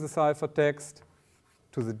taking the ciphertext,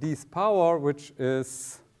 to the d's power, which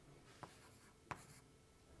is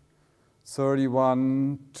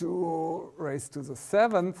 31 to raised to the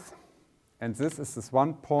 7th. And this is this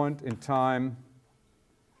one point in time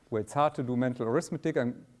where it's hard to do mental arithmetic.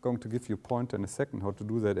 I'm going to give you a pointer in a second how to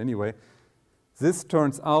do that anyway. This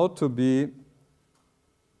turns out to be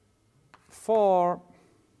 4.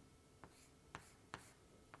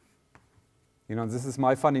 You know, this is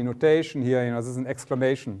my funny notation here. You know, this is an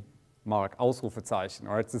exclamation mark, Ausrufezeichen.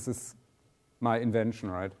 All right, this is my invention,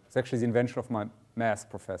 right? It's actually the invention of my math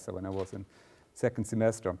professor when I was in second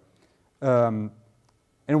semester. And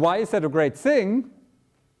why is that a great thing?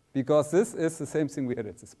 Because this is the same thing we had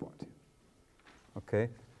at this point. Okay,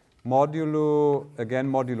 modulo, again,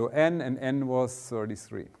 modulo n, and n was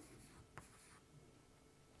 33.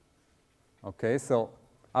 Okay, so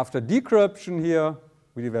after decryption here,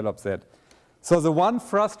 we develop that. So the one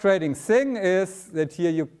frustrating thing is that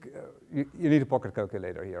here you need a pocket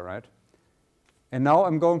calculator here, right? And now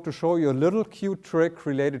I'm going to show you a little cute trick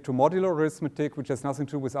related to modular arithmetic, which has nothing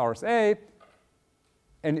to do with RSA.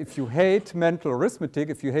 And if you hate mental arithmetic,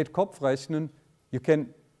 if you hate Kopfrechnen, you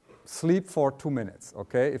can sleep for 2 minutes,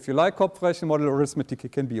 okay? If you like Kopfrechnen, modular arithmetic, you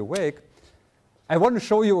can be awake. I want to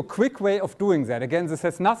show you a quick way of doing that. Again, this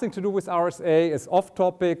has nothing to do with RSA. It's off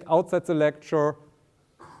topic, outside the lecture.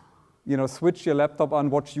 You know, switch your laptop on,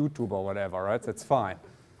 watch YouTube or whatever, right? That's fine.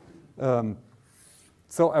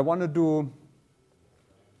 So I want to do,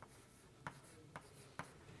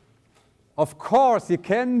 of course, you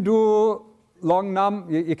can do long num.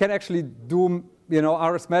 You can actually do, you know,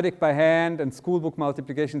 arithmetic by hand and schoolbook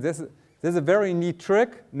multiplication. There's a very neat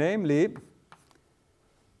trick, namely,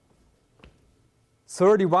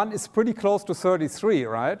 31 is pretty close to 33,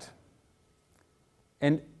 right?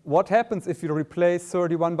 And what happens if you replace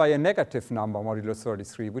 31 by a negative number, modulo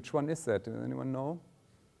 33? Which one is that? Does anyone know?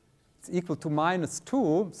 It's equal to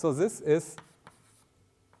 -2. So this is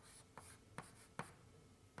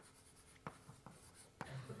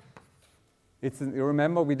you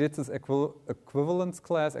remember we did this equivalence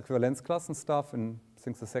class and stuff in, I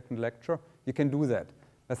think, the second lecture. You can do that.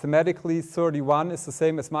 Mathematically, 31 is the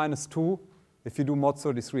same as -2 if you do mod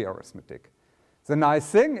 33 arithmetic. The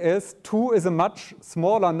nice thing is 2 is a much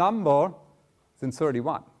smaller number than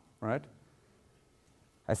 31, right?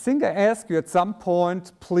 I think I asked you at some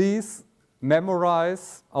point, please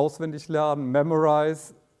memorize, auswendig lernen,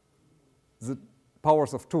 memorize the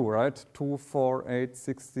powers of 2, right? 2, 4, 8,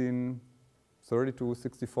 16, 32,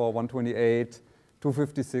 64, 128,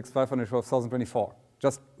 256, 512, 1024.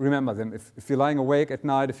 Just remember them. If you're lying awake at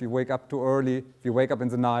night, if you wake up too early, if you wake up in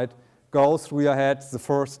the night, go through your head the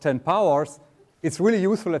first 10 powers. It's really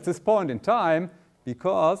useful at this point in time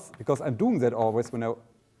because I'm doing that always when I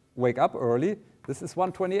wake up early. This is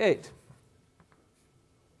 128.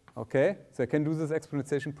 Okay, so I can do this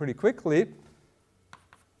exponentiation pretty quickly.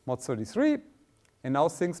 Mod 33. And now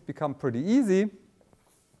things become pretty easy.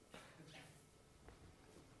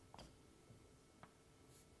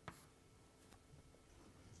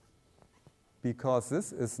 Because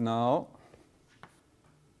this is now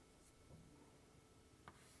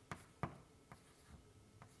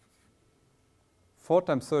 4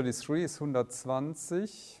 times 33 is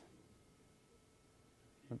 120.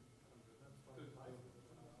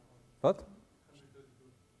 What?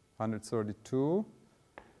 132.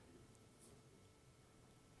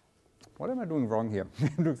 What am I doing wrong here?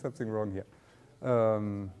 I'm doing something wrong here.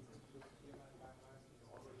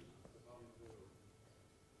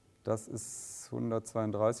 Das ist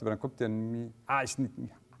 132, aber dann kommt der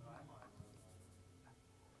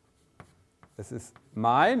das ist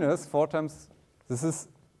minus 4 times, this is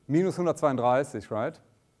minus 132, right?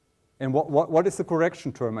 And what is the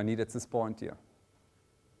correction term I need at this point here?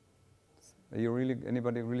 Are you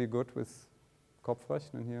anybody really good with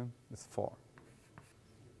Kopfrechnen here? It's 4.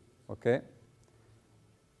 Okay.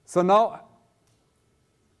 So now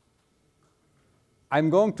I'm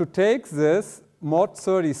going to take this mod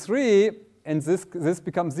 33 and this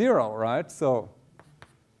becomes 0, right? So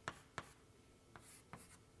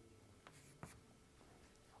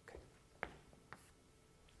okay.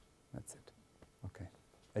 That's it. Okay.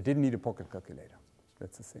 I didn't need a pocket calculator.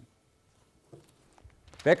 That's the thing.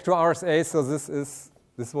 Back to RSA, so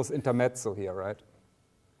this was intermezzo here, right?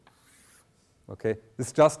 Okay, this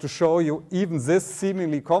is just to show you even this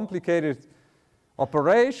seemingly complicated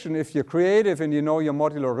operation, if you're creative and you know your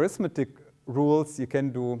modular arithmetic rules, you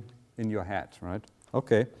can do in your head, right?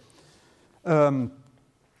 Okay.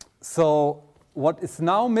 So what is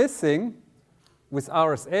now missing with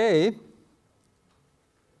RSA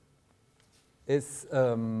is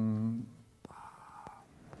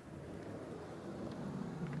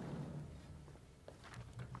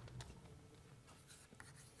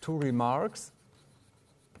 2 remarks.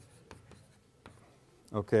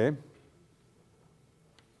 Okay.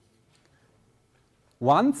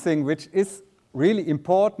 One thing which is really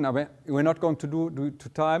important, I mean, we're not going to do to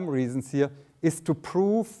time reasons here, is to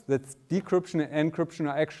prove that decryption and encryption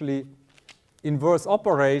are actually inverse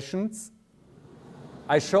operations.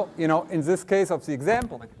 I show, in this case of the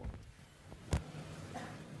example,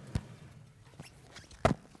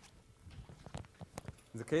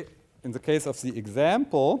 in the case of the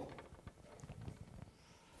example,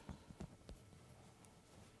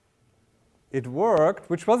 it worked,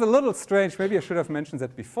 which was a little strange. Maybe I should have mentioned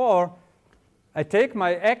that before. I take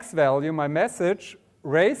my x value, my message,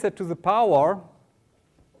 raise it to the power,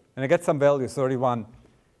 and I get some value, 31.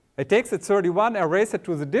 I take that 31, I raise it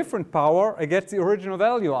to the different power, I get the original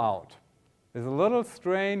value out. There's a little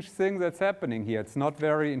strange thing that's happening here. It's not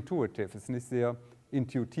very intuitive. It's nicht sehr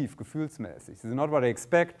intuitiv, gefühlsmäßig. This is not what I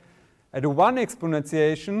expect. I do one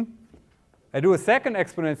exponentiation, I do a second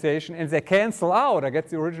exponentiation, and they cancel out. I get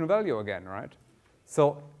the original value again, right?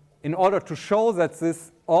 So in order to show that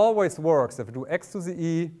this always works, if I do x to the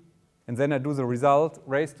e, and then I do the result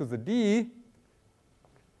raised to the d,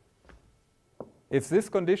 if this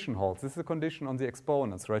condition holds, this is a condition on the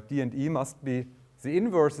exponents, right? D and e must be the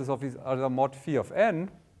inverses of each other mod phi of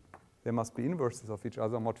n. They must be inverses of each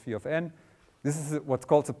other mod phi of n. This is what's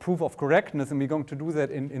called the proof of correctness, and we're going to do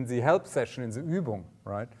that in the help session, in the Übung,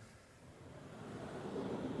 right?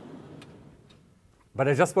 But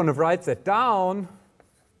I just want to write that down.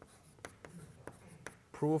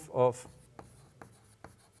 Proof of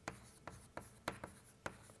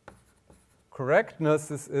correctness.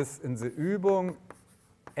 This is in the Übung.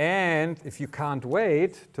 And if you can't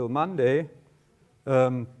wait till Monday,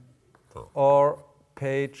 or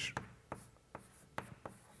page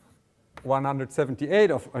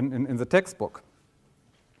 178 in the textbook,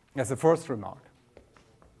 as the first remark.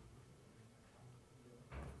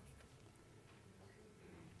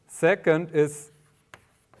 Second is,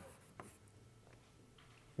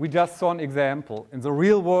 we just saw an example. In the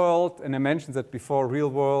real world, and I mentioned that before, real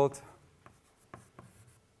world,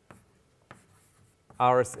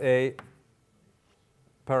 RSA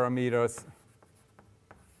parameters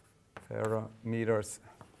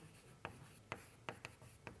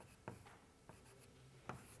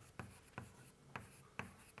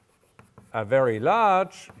are very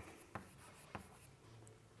large.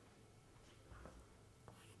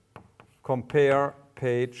 Compare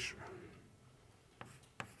page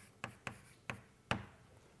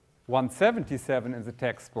 177 in the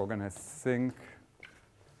textbook, and I think,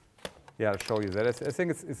 yeah, I'll show you that. I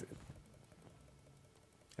think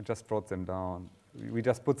I just wrote them down. We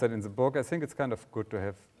just put that in the book. I think it's kind of good to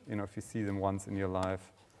have, if you see them once in your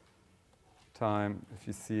lifetime, if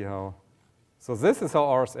you see how. So this is how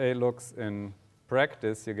RSA looks in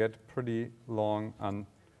practice. You get pretty long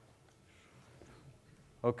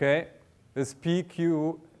okay. This P,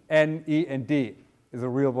 Q, N, E, and D is a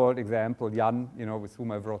real-world example. Jan, with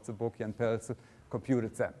whom I wrote the book, Jan Pelze,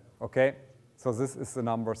 computed them. Okay? So this is the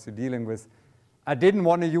numbers you're dealing with. I didn't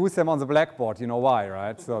want to use them on the blackboard. You know why,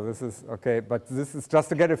 right? So this is, okay, but this is just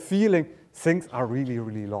to get a feeling. Things are really,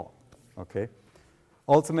 really long. Okay?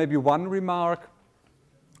 Also, maybe one remark.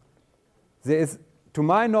 There is, to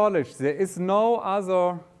my knowledge, there is no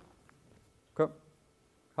other,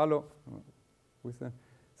 hello, who is that?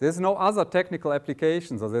 There's no other technical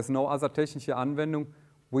applications, or there's no other technische Anwendung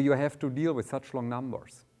where you have to deal with such long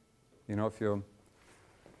numbers. If you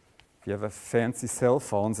have a fancy cell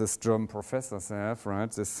phone, this German professors have,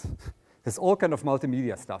 right? There's all kind of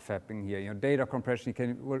multimedia stuff happening here. Data compression, you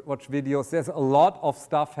can watch videos. There's a lot of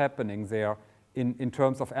stuff happening there in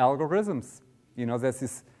terms of algorithms.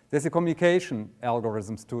 There's the communication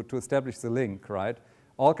algorithms to establish the link, right?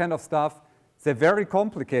 All kind of stuff. They're very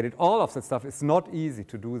complicated. All of that stuff is not easy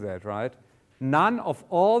to do that, right? None of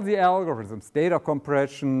all the algorithms, data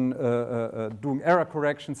compression, doing error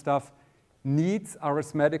correction stuff, needs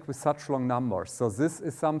arithmetic with such long numbers. So this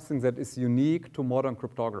is something that is unique to modern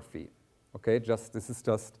cryptography. Okay, this is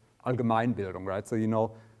just Allgemeinbildung, right? So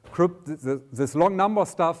this long number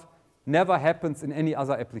stuff never happens in any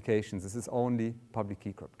other applications. This is only public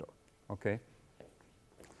key crypto. Okay.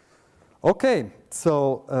 Okay,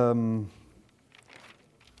 so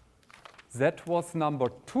that was number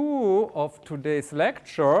 2 of today's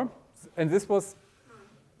lecture, and this was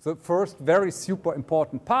the first very super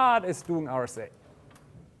important part, is doing RSA.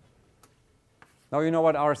 Now you know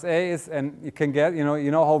what RSA is, and you can get, you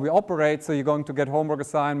know how we operate, so you're going to get homework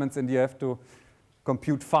assignments, and you have to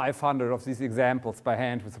compute 500 of these examples by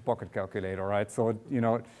hand with a pocket calculator, right? So,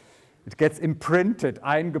 it gets imprinted,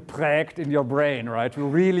 eingeprägt in your brain, right?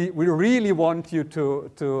 We really want you to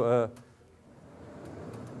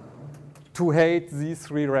hate these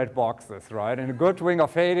 3 red boxes, right? And a good way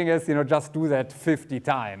of hating is, just do that 50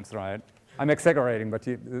 times, right? I'm exaggerating, but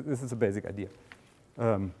this is a basic idea.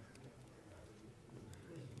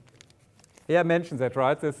 Yeah, I mentioned that,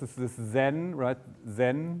 right? This is this Zen, right?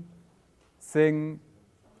 Zen thing,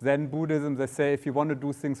 Zen Buddhism. They say if you want to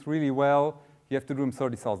do things really well, you have to do them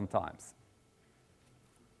 30,000 times.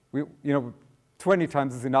 20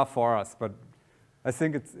 times is enough for us, but I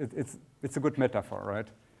think it's a good metaphor, right?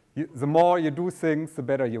 The more you do things, the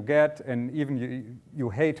better you get, and even you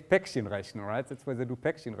hate Päckchenrechnen, right? That's why they do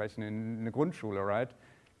Päckchenrechnen in the Grundschule, right?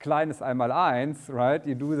 Kleines einmal eins, right?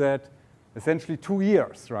 You do that essentially 2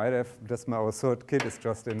 years, right? Our third kid is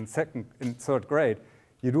just in third grade.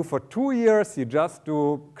 You do for 2 years, you just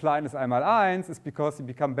do Kleines einmal eins, it's because you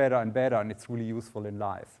become better and better, and it's really useful in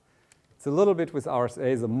life. It's a little bit with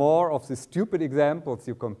RSA. The more of the stupid examples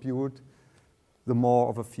you compute, the more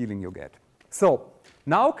of a feeling you get. So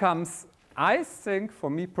now comes, I think, for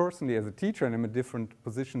me personally as a teacher, and I'm in a different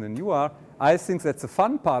position than you are, I think that's the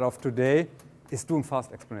fun part of today is doing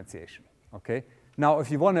fast exponentiation, okay? Now,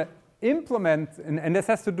 if you want to implement, and this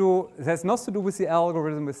has nothing to do with the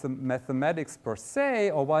algorithm, with the mathematics per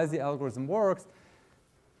se, or why the algorithm works,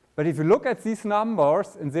 but if you look at these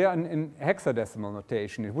numbers, and they are in hexadecimal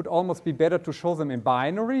notation, it would almost be better to show them in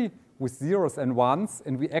binary with zeros and ones,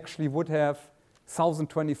 and we actually would have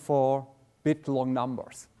 1024-bit long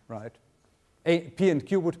numbers, right? P and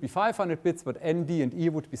Q would be 500 bits, but N, D, and E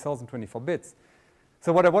would be 1024 bits.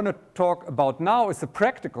 So what I want to talk about now is the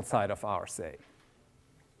practical side of RSA.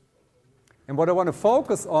 And what I want to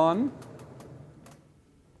focus on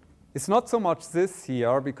is not so much this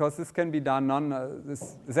here, because this can be done.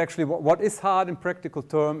 This is actually what is hard in practical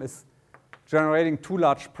term is generating 2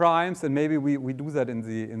 large primes, and maybe we do that in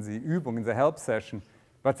the Übung, in the help session.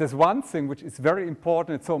 But there's one thing which is very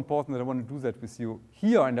important. It's so important that I want to do that with you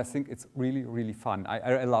here, and I think it's really, really fun.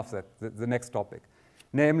 I love that, the next topic.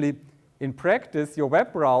 Namely, in practice, your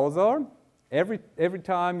web browser, every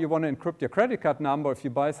time you want to encrypt your credit card number, if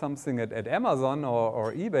you buy something at Amazon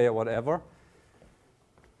or eBay or whatever,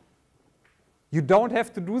 you don't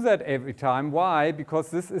have to do that every time. Why?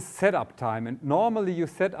 Because this is setup time. And normally you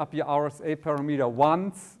set up your RSA parameter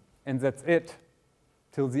once, and that's it,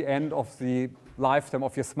 till the end of the lifetime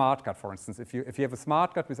of your smart card, for instance. If you have a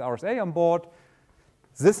smart card with RSA on board,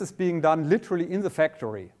 this is being done literally in the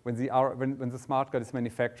factory when the smart card is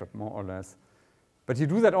manufactured, more or less. But you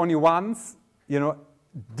do that only once.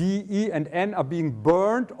 D, E, and N are being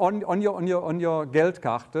burned on your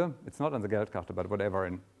Geldkarte. It's not on the Geldkarte, but whatever.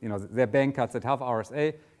 And there are bank cards that have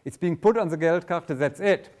RSA. It's being put on the Geldkarte. That's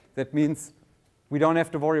it. That means we don't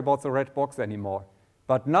have to worry about the red box anymore.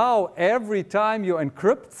 But now, every time you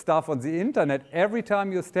encrypt stuff on the internet, every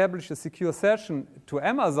time you establish a secure session to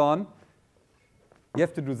Amazon, you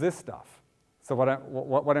have to do this stuff. So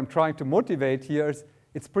what I'm trying to motivate here is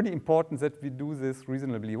it's pretty important that we do this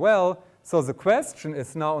reasonably well. So the question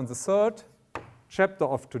is now in the third chapter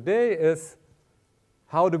of today is,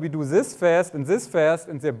 how do we do this fast? And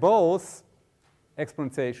they're both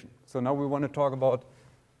exponentiation. So now we want to talk about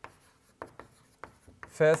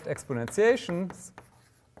fast exponentiations.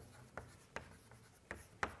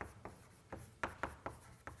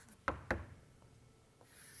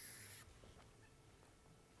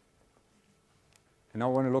 And now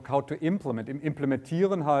I want to look how to implement.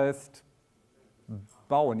 Implementieren heißt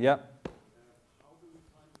bauen, yeah. How do we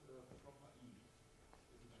find the proper E?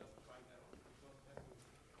 Is it just try and error?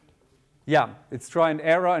 Yeah, it's try and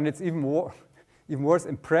error, and it's even worse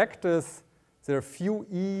in practice. There are few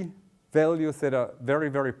E values that are very,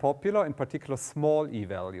 very popular, in particular small E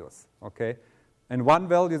values, okay? And one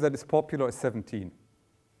value that is popular is 17.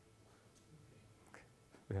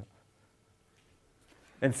 Yeah.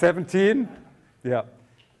 And 17, yeah.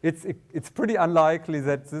 It's pretty unlikely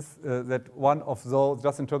that that one of those,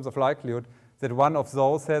 just in terms of likelihood, that one of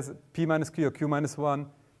those has P minus Q or Q minus 1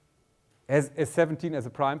 as 17 as a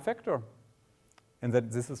prime factor, and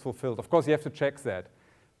that this is fulfilled. Of course, you have to check that.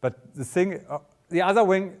 But the thing, the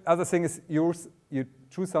other thing is you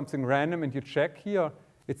choose something random and you check here.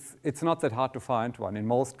 It's not that hard to find one. In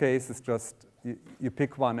most cases, just you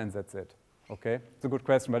pick one and that's it. Okay, it's a good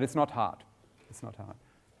question, but it's not hard. It's not hard.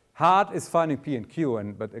 Hard is finding P and Q,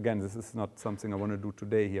 but again, this is not something I want to do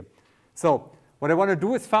today here. So what I want to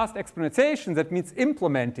do is fast exponentiation. That means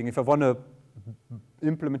implementing. If I want to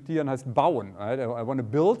implementieren heißt bauen, right? I want to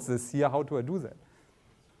build this here. How do I do that?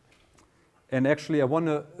 And actually, I want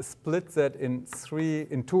to split that in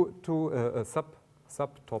two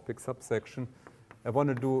subtopics, subsection. I want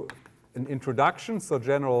to do an introduction, so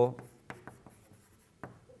general.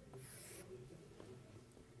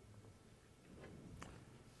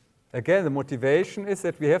 Again, the motivation is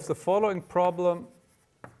that we have the following problem.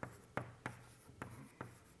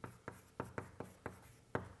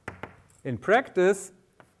 In practice,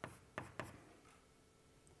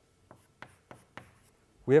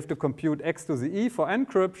 we have to compute x to the e for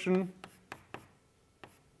encryption,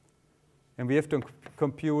 and we have to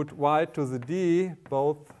compute y to the d,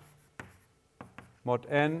 both mod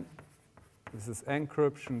n. This is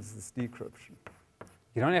encryption, this is decryption.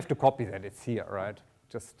 You don't have to copy that, it's here, right?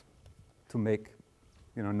 Just to make,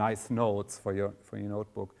 nice notes for your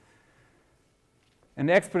notebook. And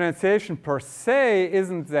exponentiation per se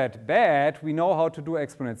isn't that bad. We know how to do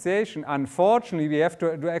exponentiation. Unfortunately, we have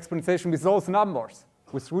to do exponentiation with those numbers,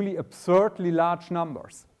 with really absurdly large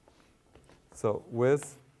numbers. So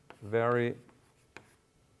with very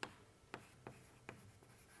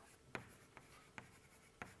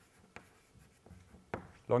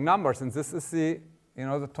long numbers. And this is the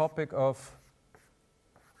topic of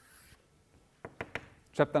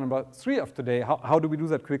chapter number 3 of today. How do we do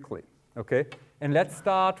that quickly? Okay. And let's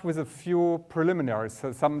start with a few preliminaries,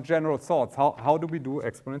 so some general thoughts. How do we do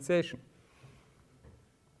exponentiation?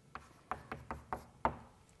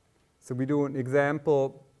 So we do an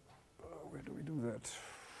example. Where do we do that?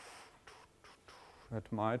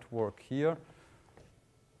 That might work here.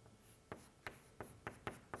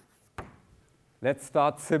 Let's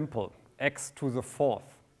start simple. X to the 4th.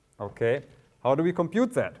 Okay. How do we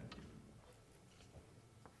compute that?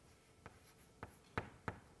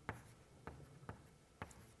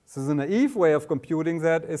 So the naive way of computing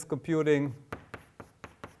that is computing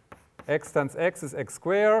x times x is x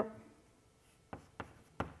squared.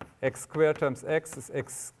 X squared times x is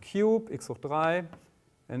x cubed, x hoch 3.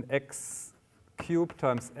 And x cubed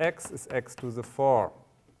times x is x to the 4.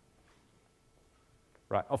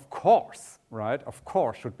 Right, of course, right? Of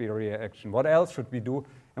course should be a reaction. What else should we do?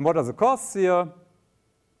 And what are the costs here?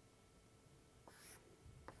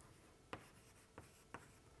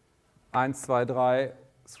 Eins, zwei, drei.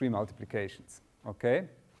 3 multiplications, okay?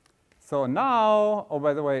 So now, oh,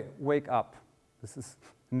 by the way, wake up. This is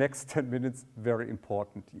next 10 minutes, very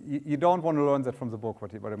important. You don't want to learn that from the book,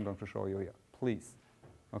 what I'm going to show you here, please,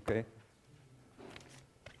 okay?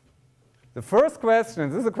 The first question,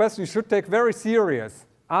 and this is a question you should take very serious.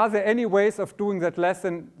 Are there any ways of doing that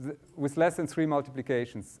with less than 3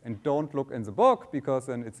 multiplications? And don't look in the book, because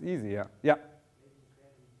then it's easier. Yeah?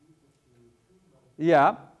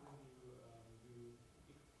 Yeah?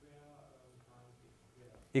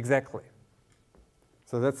 Exactly.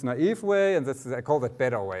 So that's naive way, and I call that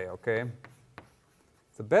better way, okay?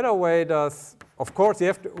 The better way does, of course, you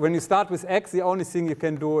have to, when you start with x, the only thing you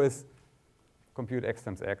can do is compute x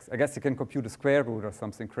times x. I guess you can compute a square root or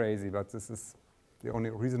something crazy, but this is the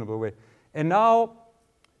only reasonable way. And now,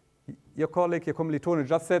 your colleague, your kommilitone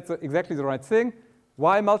just said exactly the right thing.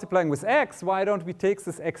 Why multiplying with x? Why don't we take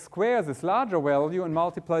this x squared, this larger value, and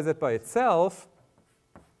multiply that by itself?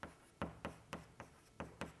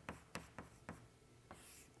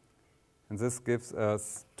 And this gives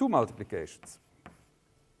us 2 multiplications.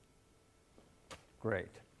 Great,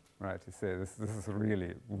 right? You say this is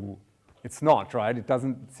really, it's not, right? It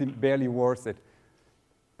doesn't seem barely worth it.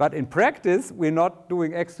 But in practice, we're not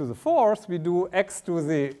doing x to the 4th. We do x to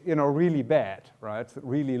the, really bad, right?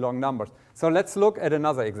 Really long numbers. So let's look at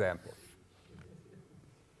another example.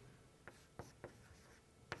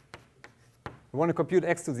 We want to compute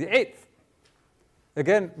x to the 8th.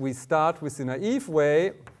 Again, we start with the naive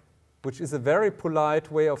way, which is a very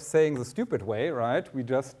polite way of saying the stupid way, right? We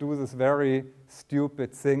just do this very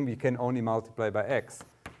stupid thing. We can only multiply by x.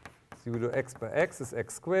 So we do x by x is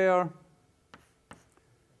x squared.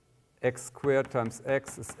 X squared times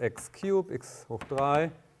x is x cubed, x hoch 3.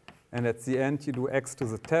 And at the end, you do x to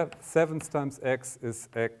the 7th times x is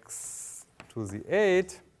x to the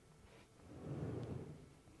 8.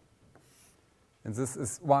 And this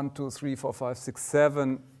is 1, 2, 3, 4, 5, 6,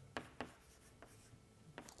 7.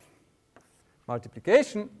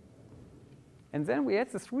 Multiplication. And then we add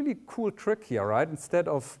this really cool trick here, right? Instead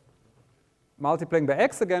of multiplying by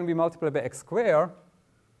x again, we multiply by x squared.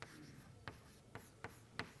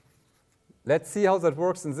 Let's see how that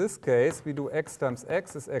works in this case. We do x times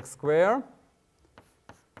x is x squared.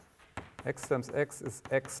 X times x is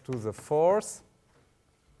x to the 4th.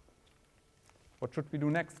 What should we do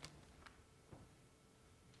next?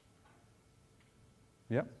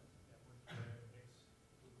 Yeah?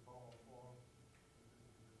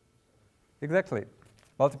 Exactly.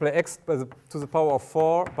 Multiply x to the power of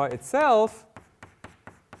 4 by itself,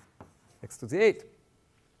 x to the 8.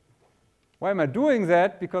 Why am I doing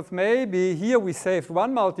that? Because maybe here we saved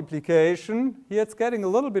one multiplication. Here it's getting a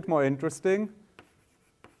little bit more interesting.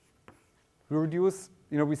 We reduce,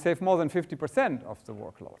 we save more than 50% of the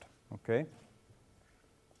workload, okay?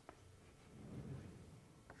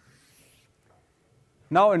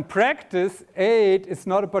 Now in practice, 8 is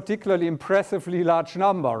not a particularly impressively large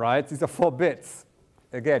number, right? These are 4 bits.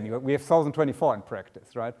 Again, we have 1024 in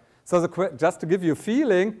practice, right? So just to give you a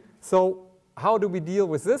feeling, so how do we deal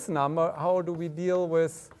with this number? How do we deal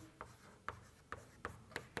with,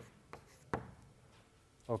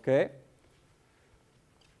 okay?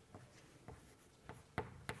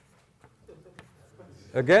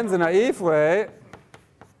 Again, the naive way,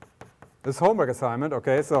 this homework assignment,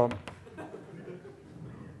 okay, so.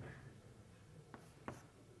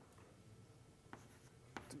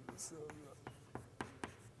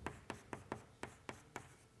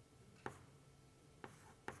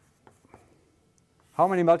 How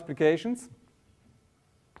many multiplications?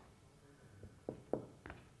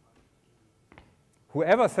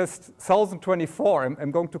 Whoever says 1024, I'm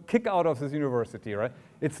going to kick out of this university, right?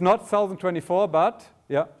 It's not 1024, but,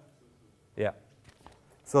 yeah.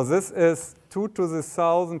 So this is 2 to the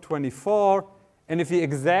 1024. And if we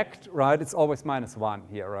exact, right, it's always -1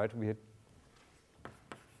 here, right?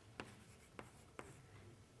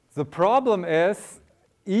 The problem is,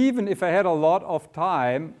 even if I had a lot of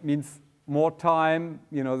time, means more time,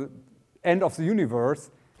 the end of the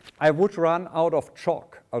universe, I would run out of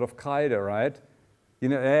chalk, out of Kreide, right?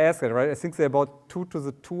 I asked it, right? I think there are about 2 to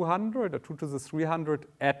the 200 or 2 to the 300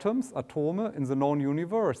 atome in the known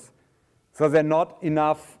universe. So there are not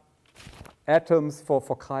enough atoms for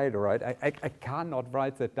Kreide, right? I cannot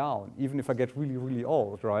write that down, even if I get really, really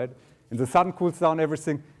old, right? And the sun cools down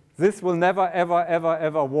everything. This will never, ever, ever,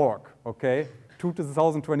 ever work, okay? 2 to the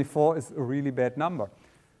 1024 is a really bad number.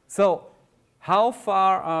 So how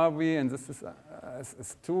far are we? And this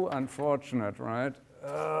is too unfortunate, right?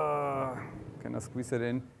 Can I squeeze it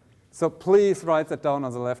in? So please write that down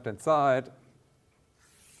on the left-hand side.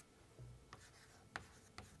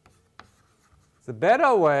 The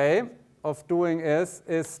better way of doing is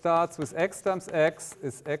starts with x times x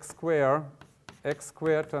is x squared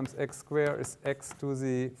times x squared is x to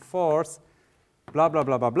the 4th, blah, blah,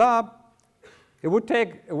 blah, blah, blah. It would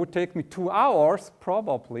take me 2 hours,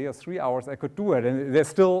 probably, or 3 hours. I could do it, and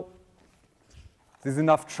there's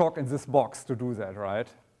enough chalk in this box to do that,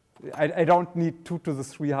 right? I don't need 2 to the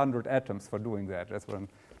 300 atoms for doing that. That's what I'm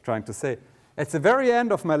trying to say. At the very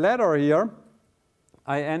end of my letter here,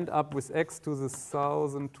 I end up with x to the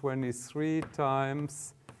 1023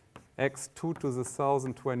 times x2 to the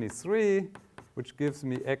 1023, which gives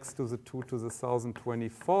me x to the 2 to the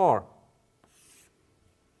 1024.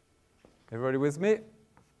 Everybody with me?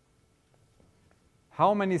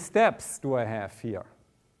 How many steps do I have here?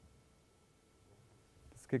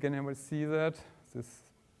 Can anybody see that? You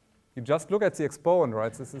just look at the exponent,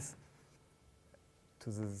 right? This is to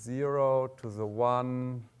the 0, to the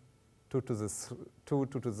 1, 2 to the 2,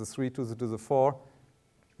 2 to the 3, 2 to the 4.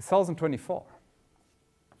 It's 1024.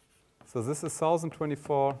 So this is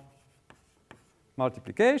 1024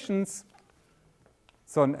 multiplications.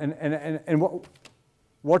 So and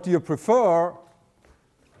what do you prefer?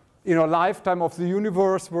 Lifetime of the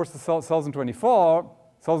universe versus 1024.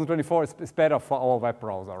 1024 is better for our web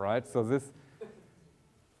browser, right? So this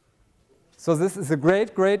is a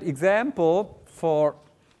great, great example for,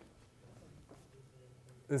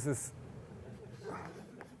 this is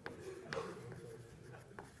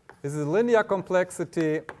linear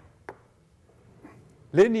complexity,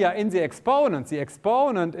 linear in the exponent. The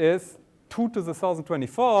exponent is 2 to the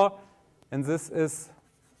 1024, and this is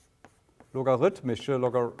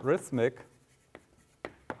logarithmic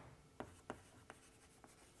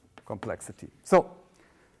complexity. So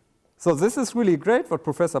this is really great what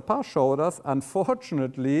Professor Parr showed us.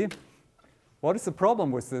 Unfortunately, what is the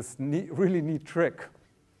problem with this really neat trick?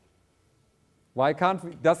 Why can't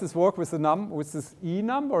we, does this work with this E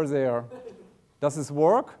number there? Does this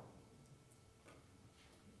work?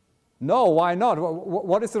 No, why not?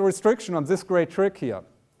 What is the restriction on this great trick here?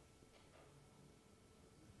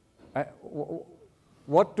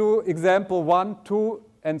 What do example 1, 2,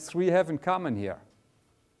 and 3 have in common here?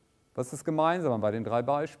 Was ist gemeinsam bei den 3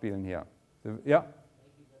 Beispielen hier? Ja?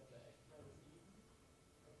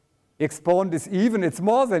 Exponent is even. It's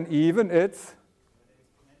more than even. It's,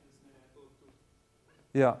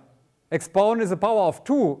 yeah. Exponent is a power of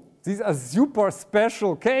 2. These are super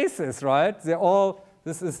special cases, right? They're all,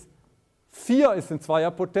 this is 4 is in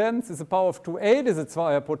Zweierpotenz, is a power of 2. 8 is a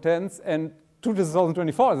Zweierpotenz, and 2 to the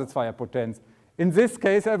 1024 is a Zweierpotenz. In this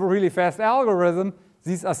case, I have a really fast algorithm.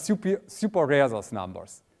 These are super rare, those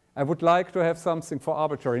numbers. I would like to have something for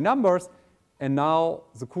arbitrary numbers. And now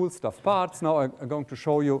the cool stuff parts. Now I'm going to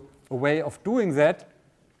show you a way of doing that.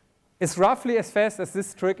 It's roughly as fast as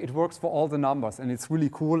this trick. It works for all the numbers. And it's really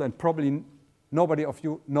cool. And probably nobody of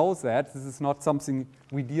you knows that. This is not something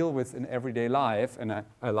we deal with in everyday life. And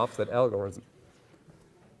I love that algorithm.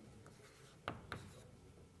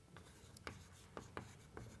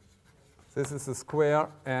 This is a square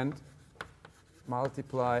and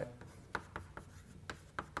multiply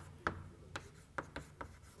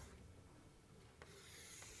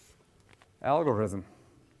algorithm.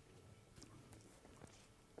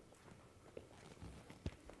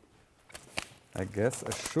 I guess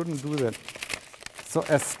I shouldn't do that. So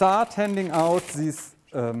I start handing out these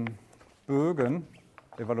Bögen,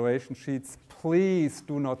 evaluation sheets. Please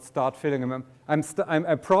do not start filling them.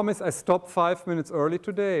 I promise I stop 5 minutes early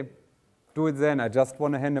today. Do it then. I just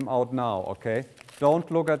want to hand them out now, okay? Don't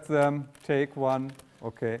look at them. Take one,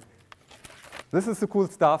 okay? This is the cool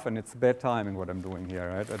stuff, and it's bad timing what I'm doing here,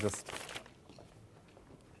 right?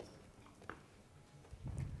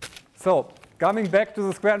 So, coming back to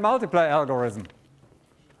the square and multiply algorithm.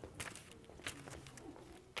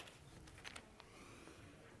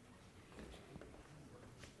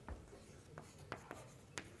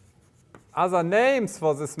 Other names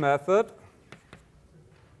for this method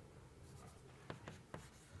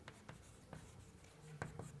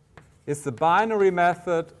is the binary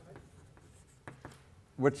method,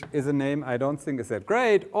 which is a name I don't think is that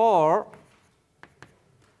great, or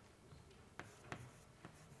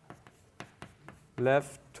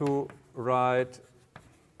left to right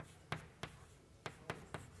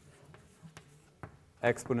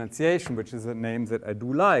exponentiation, which is a name that I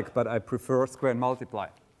do like, but I prefer square and multiply.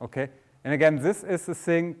 Okay? And again, this is the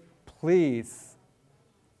thing, please.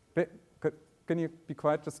 Can you be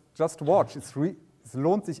quiet? Just watch. Es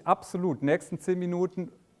lohnt sich absolut. Nächsten 10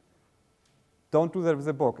 Minuten. Don't do that with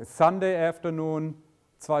a book. It's Sunday afternoon,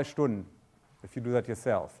 2 Stunden, if you do that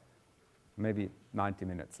yourself. Maybe 90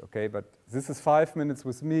 minutes, okay? But this is 5 minutes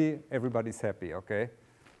with me. Everybody's happy, okay?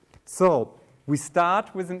 So we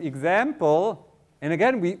start with an example. And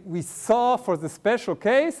again, we saw for the special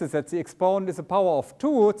cases that the exponent is a power of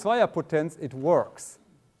 2, Zweierpotenz, it works.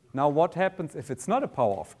 Now what happens if it's not a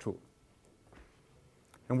power of 2?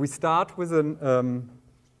 And we start with an,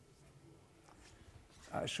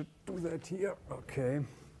 I should do that here, okay.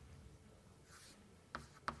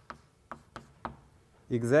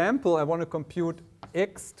 Example, I want to compute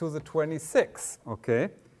x to the 26, okay?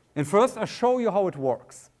 And first I show you how it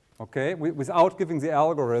works, okay, without giving the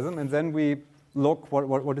algorithm, and then we look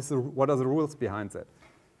what are the rules behind that.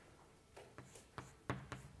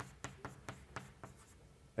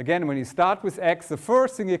 Again, when you start with x, the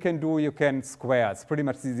first thing you can do, you can square. It's pretty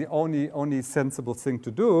much the only sensible thing to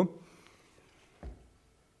do.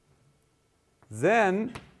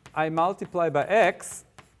 Then I multiply by x.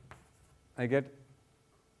 I get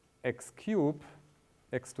x cubed,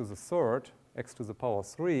 x to the third, x to the power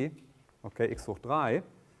 3, okay, x hoch 3.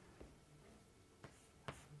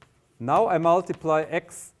 Now I multiply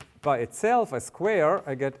x by itself, I square,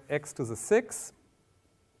 I get x to the 6.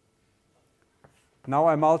 Now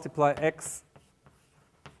I multiply x,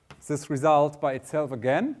 this result by itself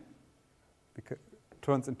again, because it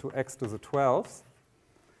turns into x to the 12th.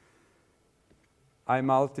 I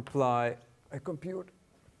multiply, I compute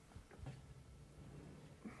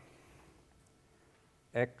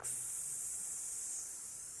x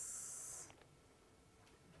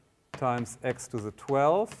times x to the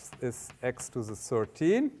 12th is x to the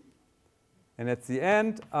 13. And at the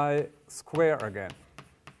end, I square again.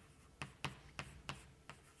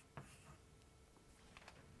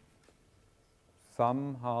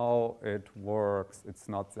 Somehow it works. It's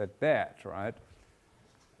not that bad, right?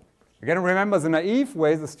 Again, remember the naive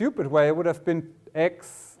way, the stupid way, would have been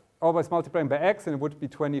x always multiplying by x, and it would be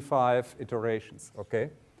 25 iterations,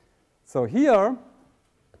 okay? So here,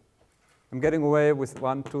 I'm getting away with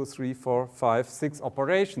 1, 2, 3, 4, 5, 6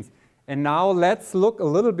 operations. And now let's look a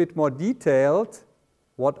little bit more detailed.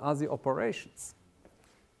 What are the operations?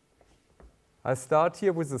 I start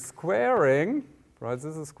here with the squaring, right?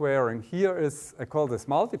 This is squaring. Here is, I call this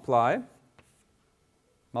multiply,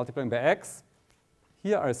 multiplying by x.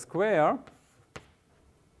 Here I square.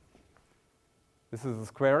 This is the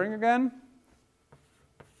squaring again.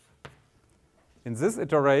 In this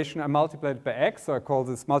iteration, I multiply it by x, so I call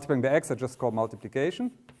this multiplying by x, I just call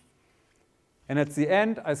multiplication. And at the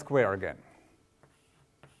end, I square again.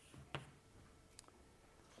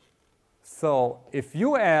 So if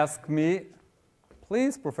you ask me,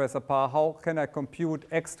 please, Professor Parr, how can I compute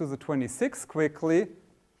x to the 26 quickly?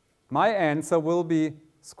 My answer will be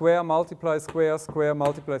square multiply square, square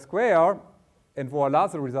multiply square, and voila,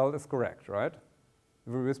 the result is correct, right?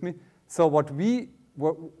 Are you with me? So what we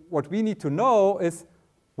need to know is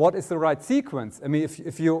what is the right sequence. I mean,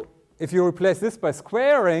 if you replace this by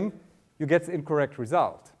squaring, you get the incorrect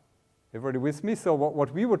result. Everybody with me? So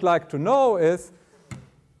what we would like to know is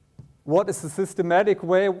what is the systematic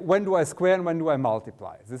way, when do I square and when do I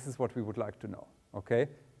multiply? This is what we would like to know, okay?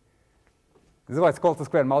 This is why it's called the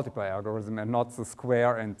square and multiply algorithm and not the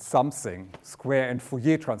square and something, square and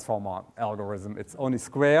Fourier transform algorithm. It's only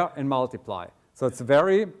square and multiply. So it's a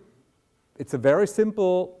very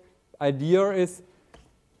simple idea is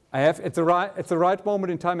at the right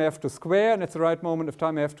moment in time I have to square, and at the right moment of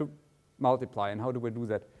time I have to multiply. And how do we do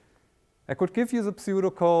that? I could give you the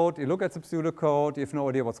pseudocode, you look at the pseudocode, you have no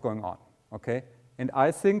idea what's going on, okay? And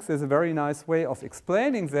I think there's a very nice way of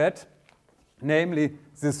explaining that, namely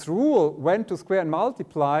this rule, when to square and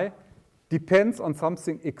multiply, depends on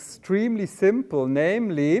something extremely simple,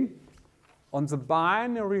 namely on the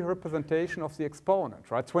binary representation of the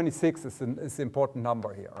exponent, right? 26 is an important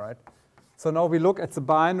number here, right? So now we look at the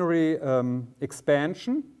binary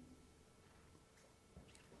expansion.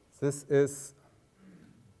 This is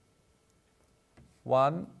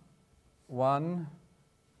 1, 1,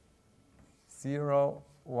 0,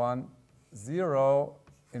 1, 0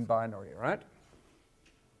 in binary, right?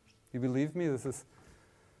 You believe me? This is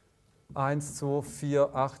 1, 2,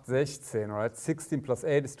 4, 8, 16, right? 16 plus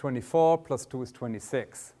 8 is 24, plus 2 is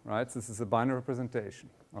 26, right? This is a binary representation,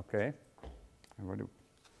 okay?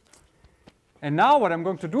 And now what I'm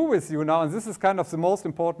going to do with you now, and this is kind of the most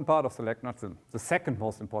important part of the lecture, not the second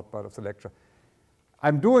most important part of the lecture.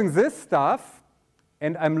 I'm doing this stuff,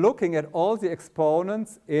 and I'm looking at all the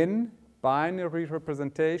exponents in binary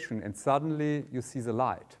representation, and suddenly you see the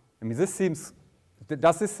light. I mean,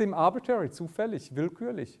 does this seem arbitrary, zufällig,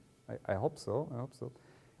 willkürlich? I hope so,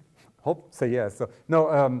 say yes. So,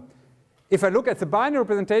 no, if I look at the binary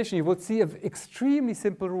representation, you will see an extremely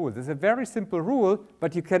simple rule. There's a very simple rule,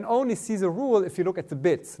 but you can only see the rule if you look at the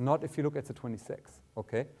bits, not if you look at the 26,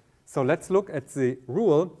 okay? So let's look at the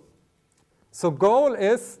rule. So goal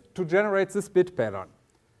is to generate this bit pattern.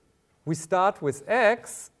 We start with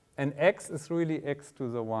x, and x is really x to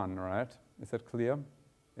the 1, right? Is that clear?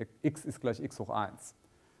 X is gleich x hoch 1.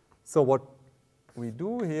 So what we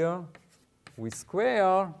do here, we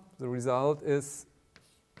square, the result is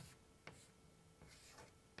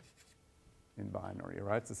in binary,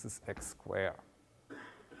 right? This is x squared.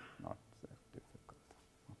 Not that difficult.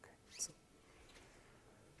 Okay. So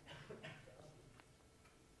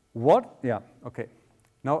what? Yeah, okay.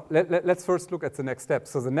 Now let's first look at the next step.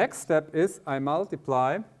 So the next step is I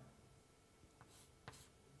multiply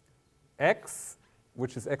x,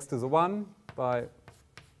 which is x to the 1, by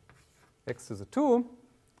x to the 2.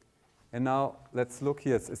 And now let's look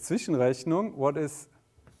here. It's Zwischenrechnung. What is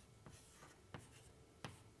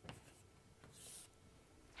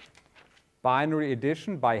binary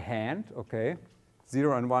addition by hand? Okay.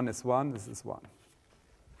 0 and 1 is 1. This is 1.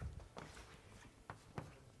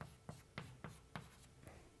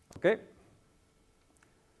 Okay.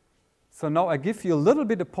 So now I give you a little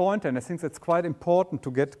bit of pointer, and I think that's quite important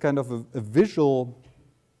to get kind of a visual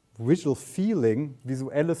feeling,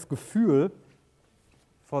 visuelles Gefühl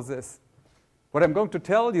for this. What I'm going to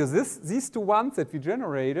tell you, these two ones that we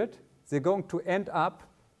generated, they're going to end up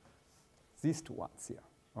these two ones here,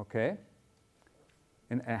 okay?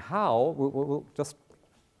 And how, we'll just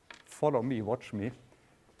follow me, watch me.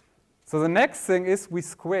 So the next thing is we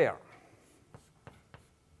square.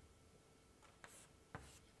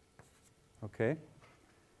 Okay?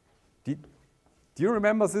 Do you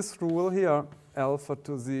remember this rule here? Alpha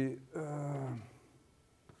to the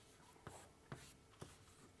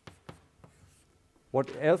what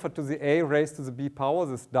alpha to the a raised to the b power,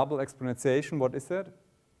 this double exponentiation, what is that?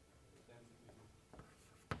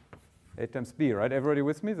 A times b, right? Everybody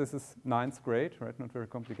with me? This is 9th grade, right? Not very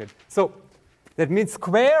complicated. So that means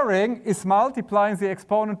squaring is multiplying the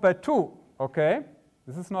exponent by 2, okay?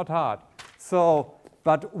 This is not hard. So,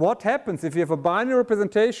 but what happens if you have a binary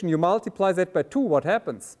representation, you multiply that by 2, what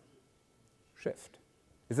happens? Shift.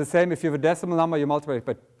 It's the same if you have a decimal number, you multiply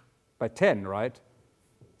it by 10, right?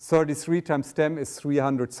 33 times 10 is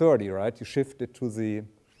 330, right? You shift it to the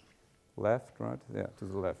left, right? Yeah, to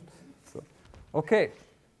the left. So, okay.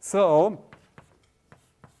 So,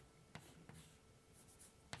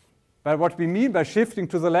 but what we mean by shifting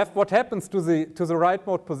to the left, what happens to the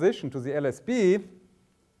rightmost position, to the LSB?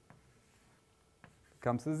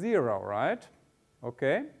 Becomes a 0, right?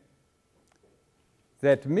 Okay.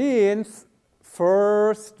 That means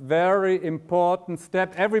first very important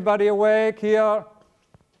step. Everybody awake here?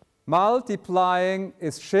 multiplying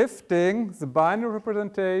is shifting the binary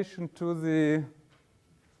representation to the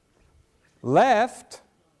left,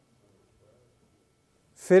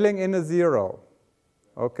 filling in a 0.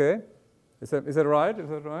 Okay? Is that right? Is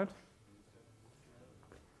that right?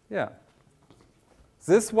 Yeah.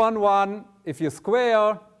 This 1, 1, if you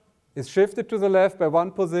square, is shifted to the left by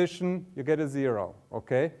 1 position, you get a 0.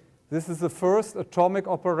 Okay? This is the first atomic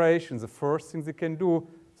operation, the first thing they can do.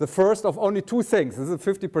 The first of only 2 things. This is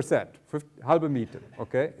 50%, halbe Miete.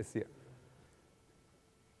 Okay? It's here.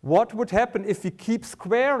 What would happen if we keep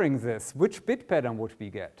squaring this? Which bit pattern would we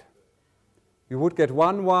get? We would get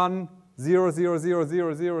 1, 1, 0, 0, 0,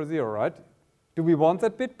 0, 0, 0, right? Do we want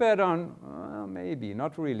that bit pattern? Maybe,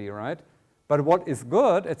 not really, right? But what is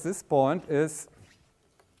good at this point is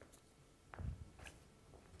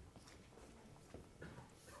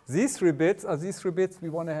these 3 bits are these 3 bits we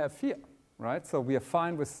want to have here, right? So we are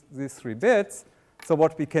fine with these 3 bits. So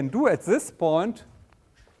what we can do at this point,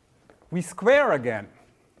 we square again.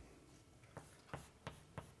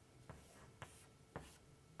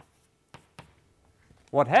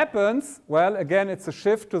 What happens? Well, again, it's a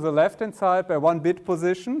shift to the left-hand side by 1 bit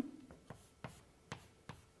position.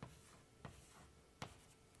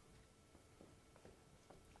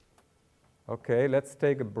 Okay, let's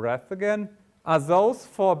take a breath again. Are those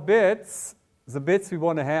 4 bits the bits we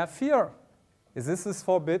want to have here? Is this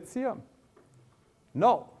 4 bits here?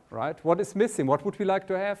 No, right? What is missing? What would we like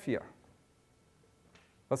to have here?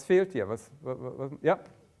 What's fehlt here? Yeah?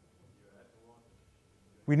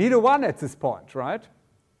 We need a 1 at this point, right?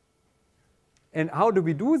 And how do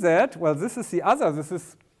we do that? Well, this is the other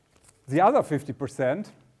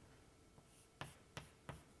 50%.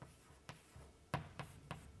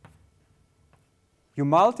 You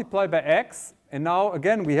multiply by x, and now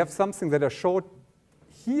again we have something that I showed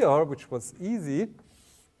here, which was easy.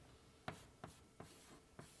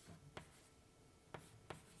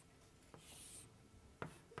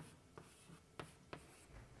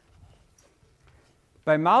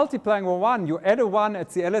 By multiplying with 1, you add a 1 at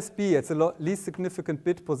the LSB, it's the least significant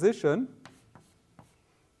bit position.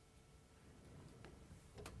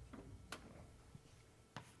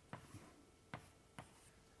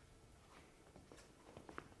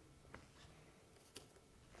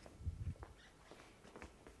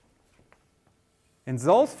 And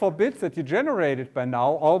those 4 bits that you generated by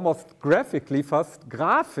now, almost graphically, fast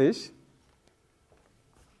graphisch,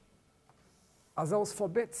 are those 4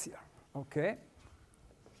 bits here. Okay?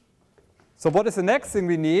 So what is the next thing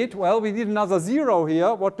we need? Well, we need another 0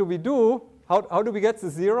 here. What do we do? How do we get the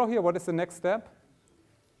 0 here? What is the next step?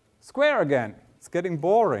 Square again. It's getting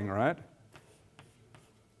boring, right?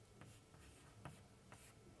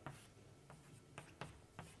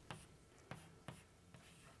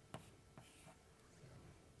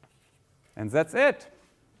 And that's it.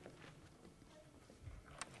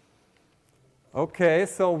 Okay,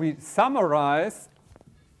 so we summarize.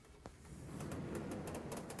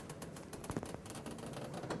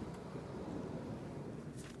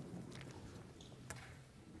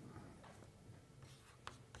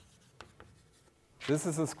 This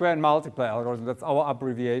is a square and multiply algorithm. That's our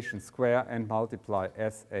abbreviation, square and multiply,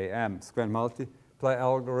 SAM, square and multiply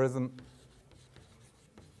algorithm.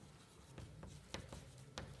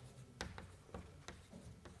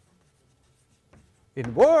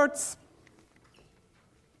 In words,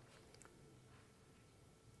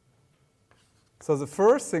 so the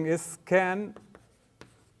first thing is scan.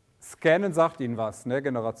 Scannen sagt Ihnen was, ne?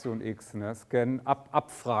 Generation X. Ne? Scan,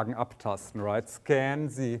 abfragen, abtasten, right? Scan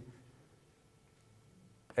the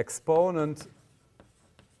exponent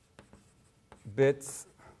bits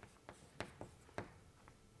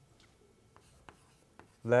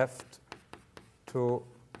left to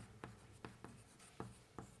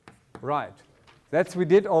right. That's what we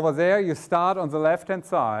did over there. You start on the left-hand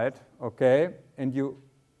side, okay, and you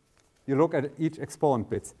look at each exponent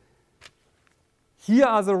bits. Here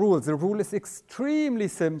are the rules. The rule is extremely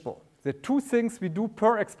simple. There are 2 things we do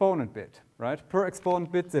per exponent bit, right? Per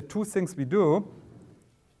exponent bit, there are 2 things we do.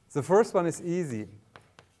 The first one is easy.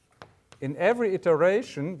 In every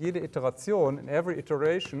iteration, jede Iteration, in every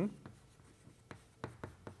iteration,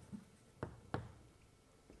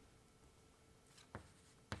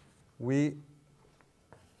 we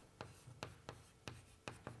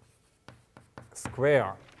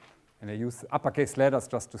square. And I use uppercase letters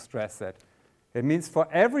just to stress that. It means for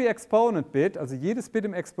every exponent bit, also jedes Bit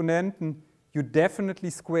im Exponenten, you definitely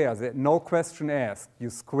square. There's no question asked. You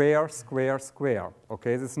square, square, square.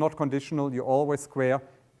 Okay, this is not conditional. You always square.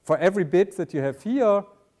 For every bit that you have here,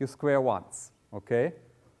 you square once. Okay?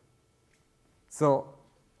 So,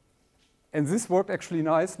 and this worked actually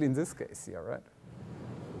nicely in this case here, right?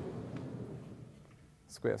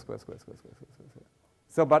 Square, square, square, square, square, square, square, square.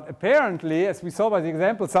 So, but apparently, as we saw by the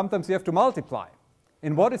example, sometimes you have to multiply.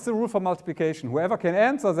 And what is the rule for multiplication? Whoever can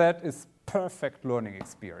answer that is perfect learning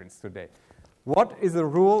experience today. What is the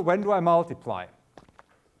rule? When do I multiply?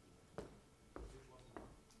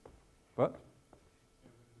 What?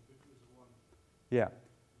 Yeah.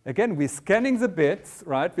 Again, we're scanning the bits,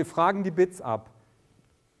 right? Wir fragen die Bits ab.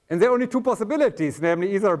 And there are only two possibilities,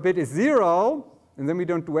 namely either a bit is 0, and then we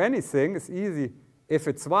don't do anything. It's easy. If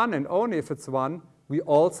it's 1, and only if it's 1, we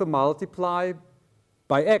also multiply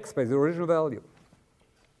by x, by the original value.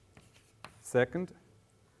 Second,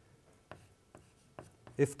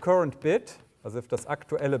 if current bit, also if das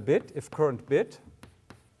aktuelle Bit, if current bit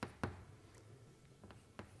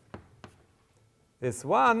is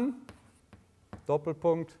 1,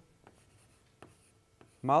 Doppelpunkt,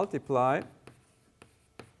 multiply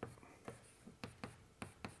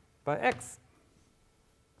by x.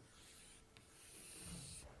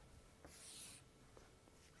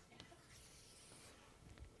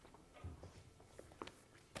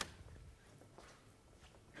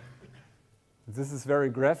 This is very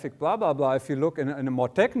graphic, blah, blah, blah. If you look in a more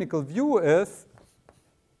technical view is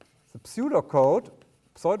the pseudocode,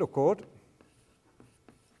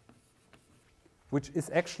 which is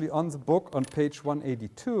actually on the book on page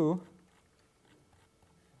 182.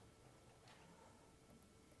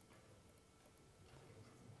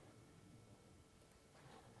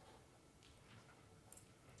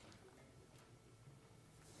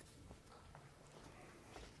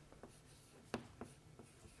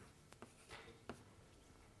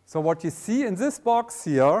 So what you see in this box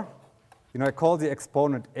here, I call the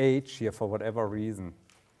exponent h here for whatever reason.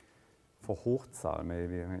 For Hochzahl,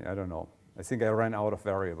 maybe. I don't know. I think I ran out of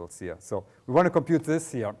variables here. So we want to compute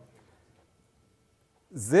this here.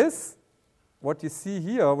 This, what you see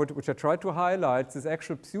here, which I tried to highlight, this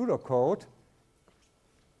actual pseudocode,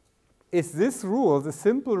 is this rule, the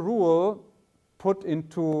simple rule, put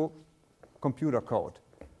into computer code.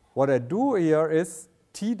 What I do here is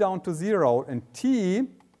t down to 0, and t,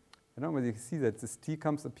 I don't know whether you see that, this t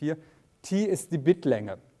comes up here. T is the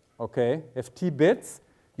Bitlänge, okay? If t bits,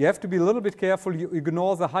 you have to be a little bit careful. You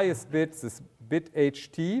ignore the highest bits, this bit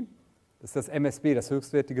ht. Das ist das MSB, das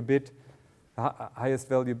höchstwertige Bit. Highest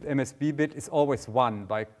value MSB bit is always 1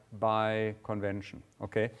 by convention,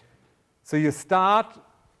 okay? So you start,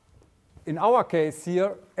 in our case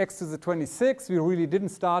here, x to the 26. We really didn't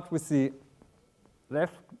start with the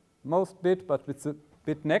leftmost bit, but with the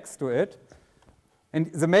bit next to it.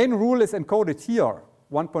 And the main rule is encoded here.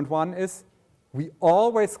 1.1 is we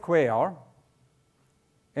always square.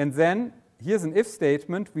 And then here's an if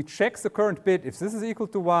statement. We check the current bit. If this is equal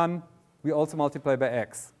to 1, we also multiply by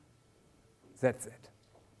x. That's it.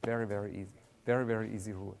 Very, very easy. Very, very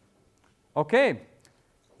easy rule. OK.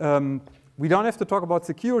 We don't have to talk about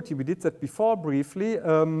security. We did that before briefly.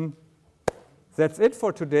 That's it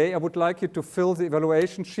for today. I would like you to fill the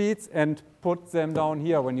evaluation sheets and put them down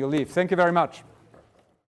here when you leave. Thank you very much.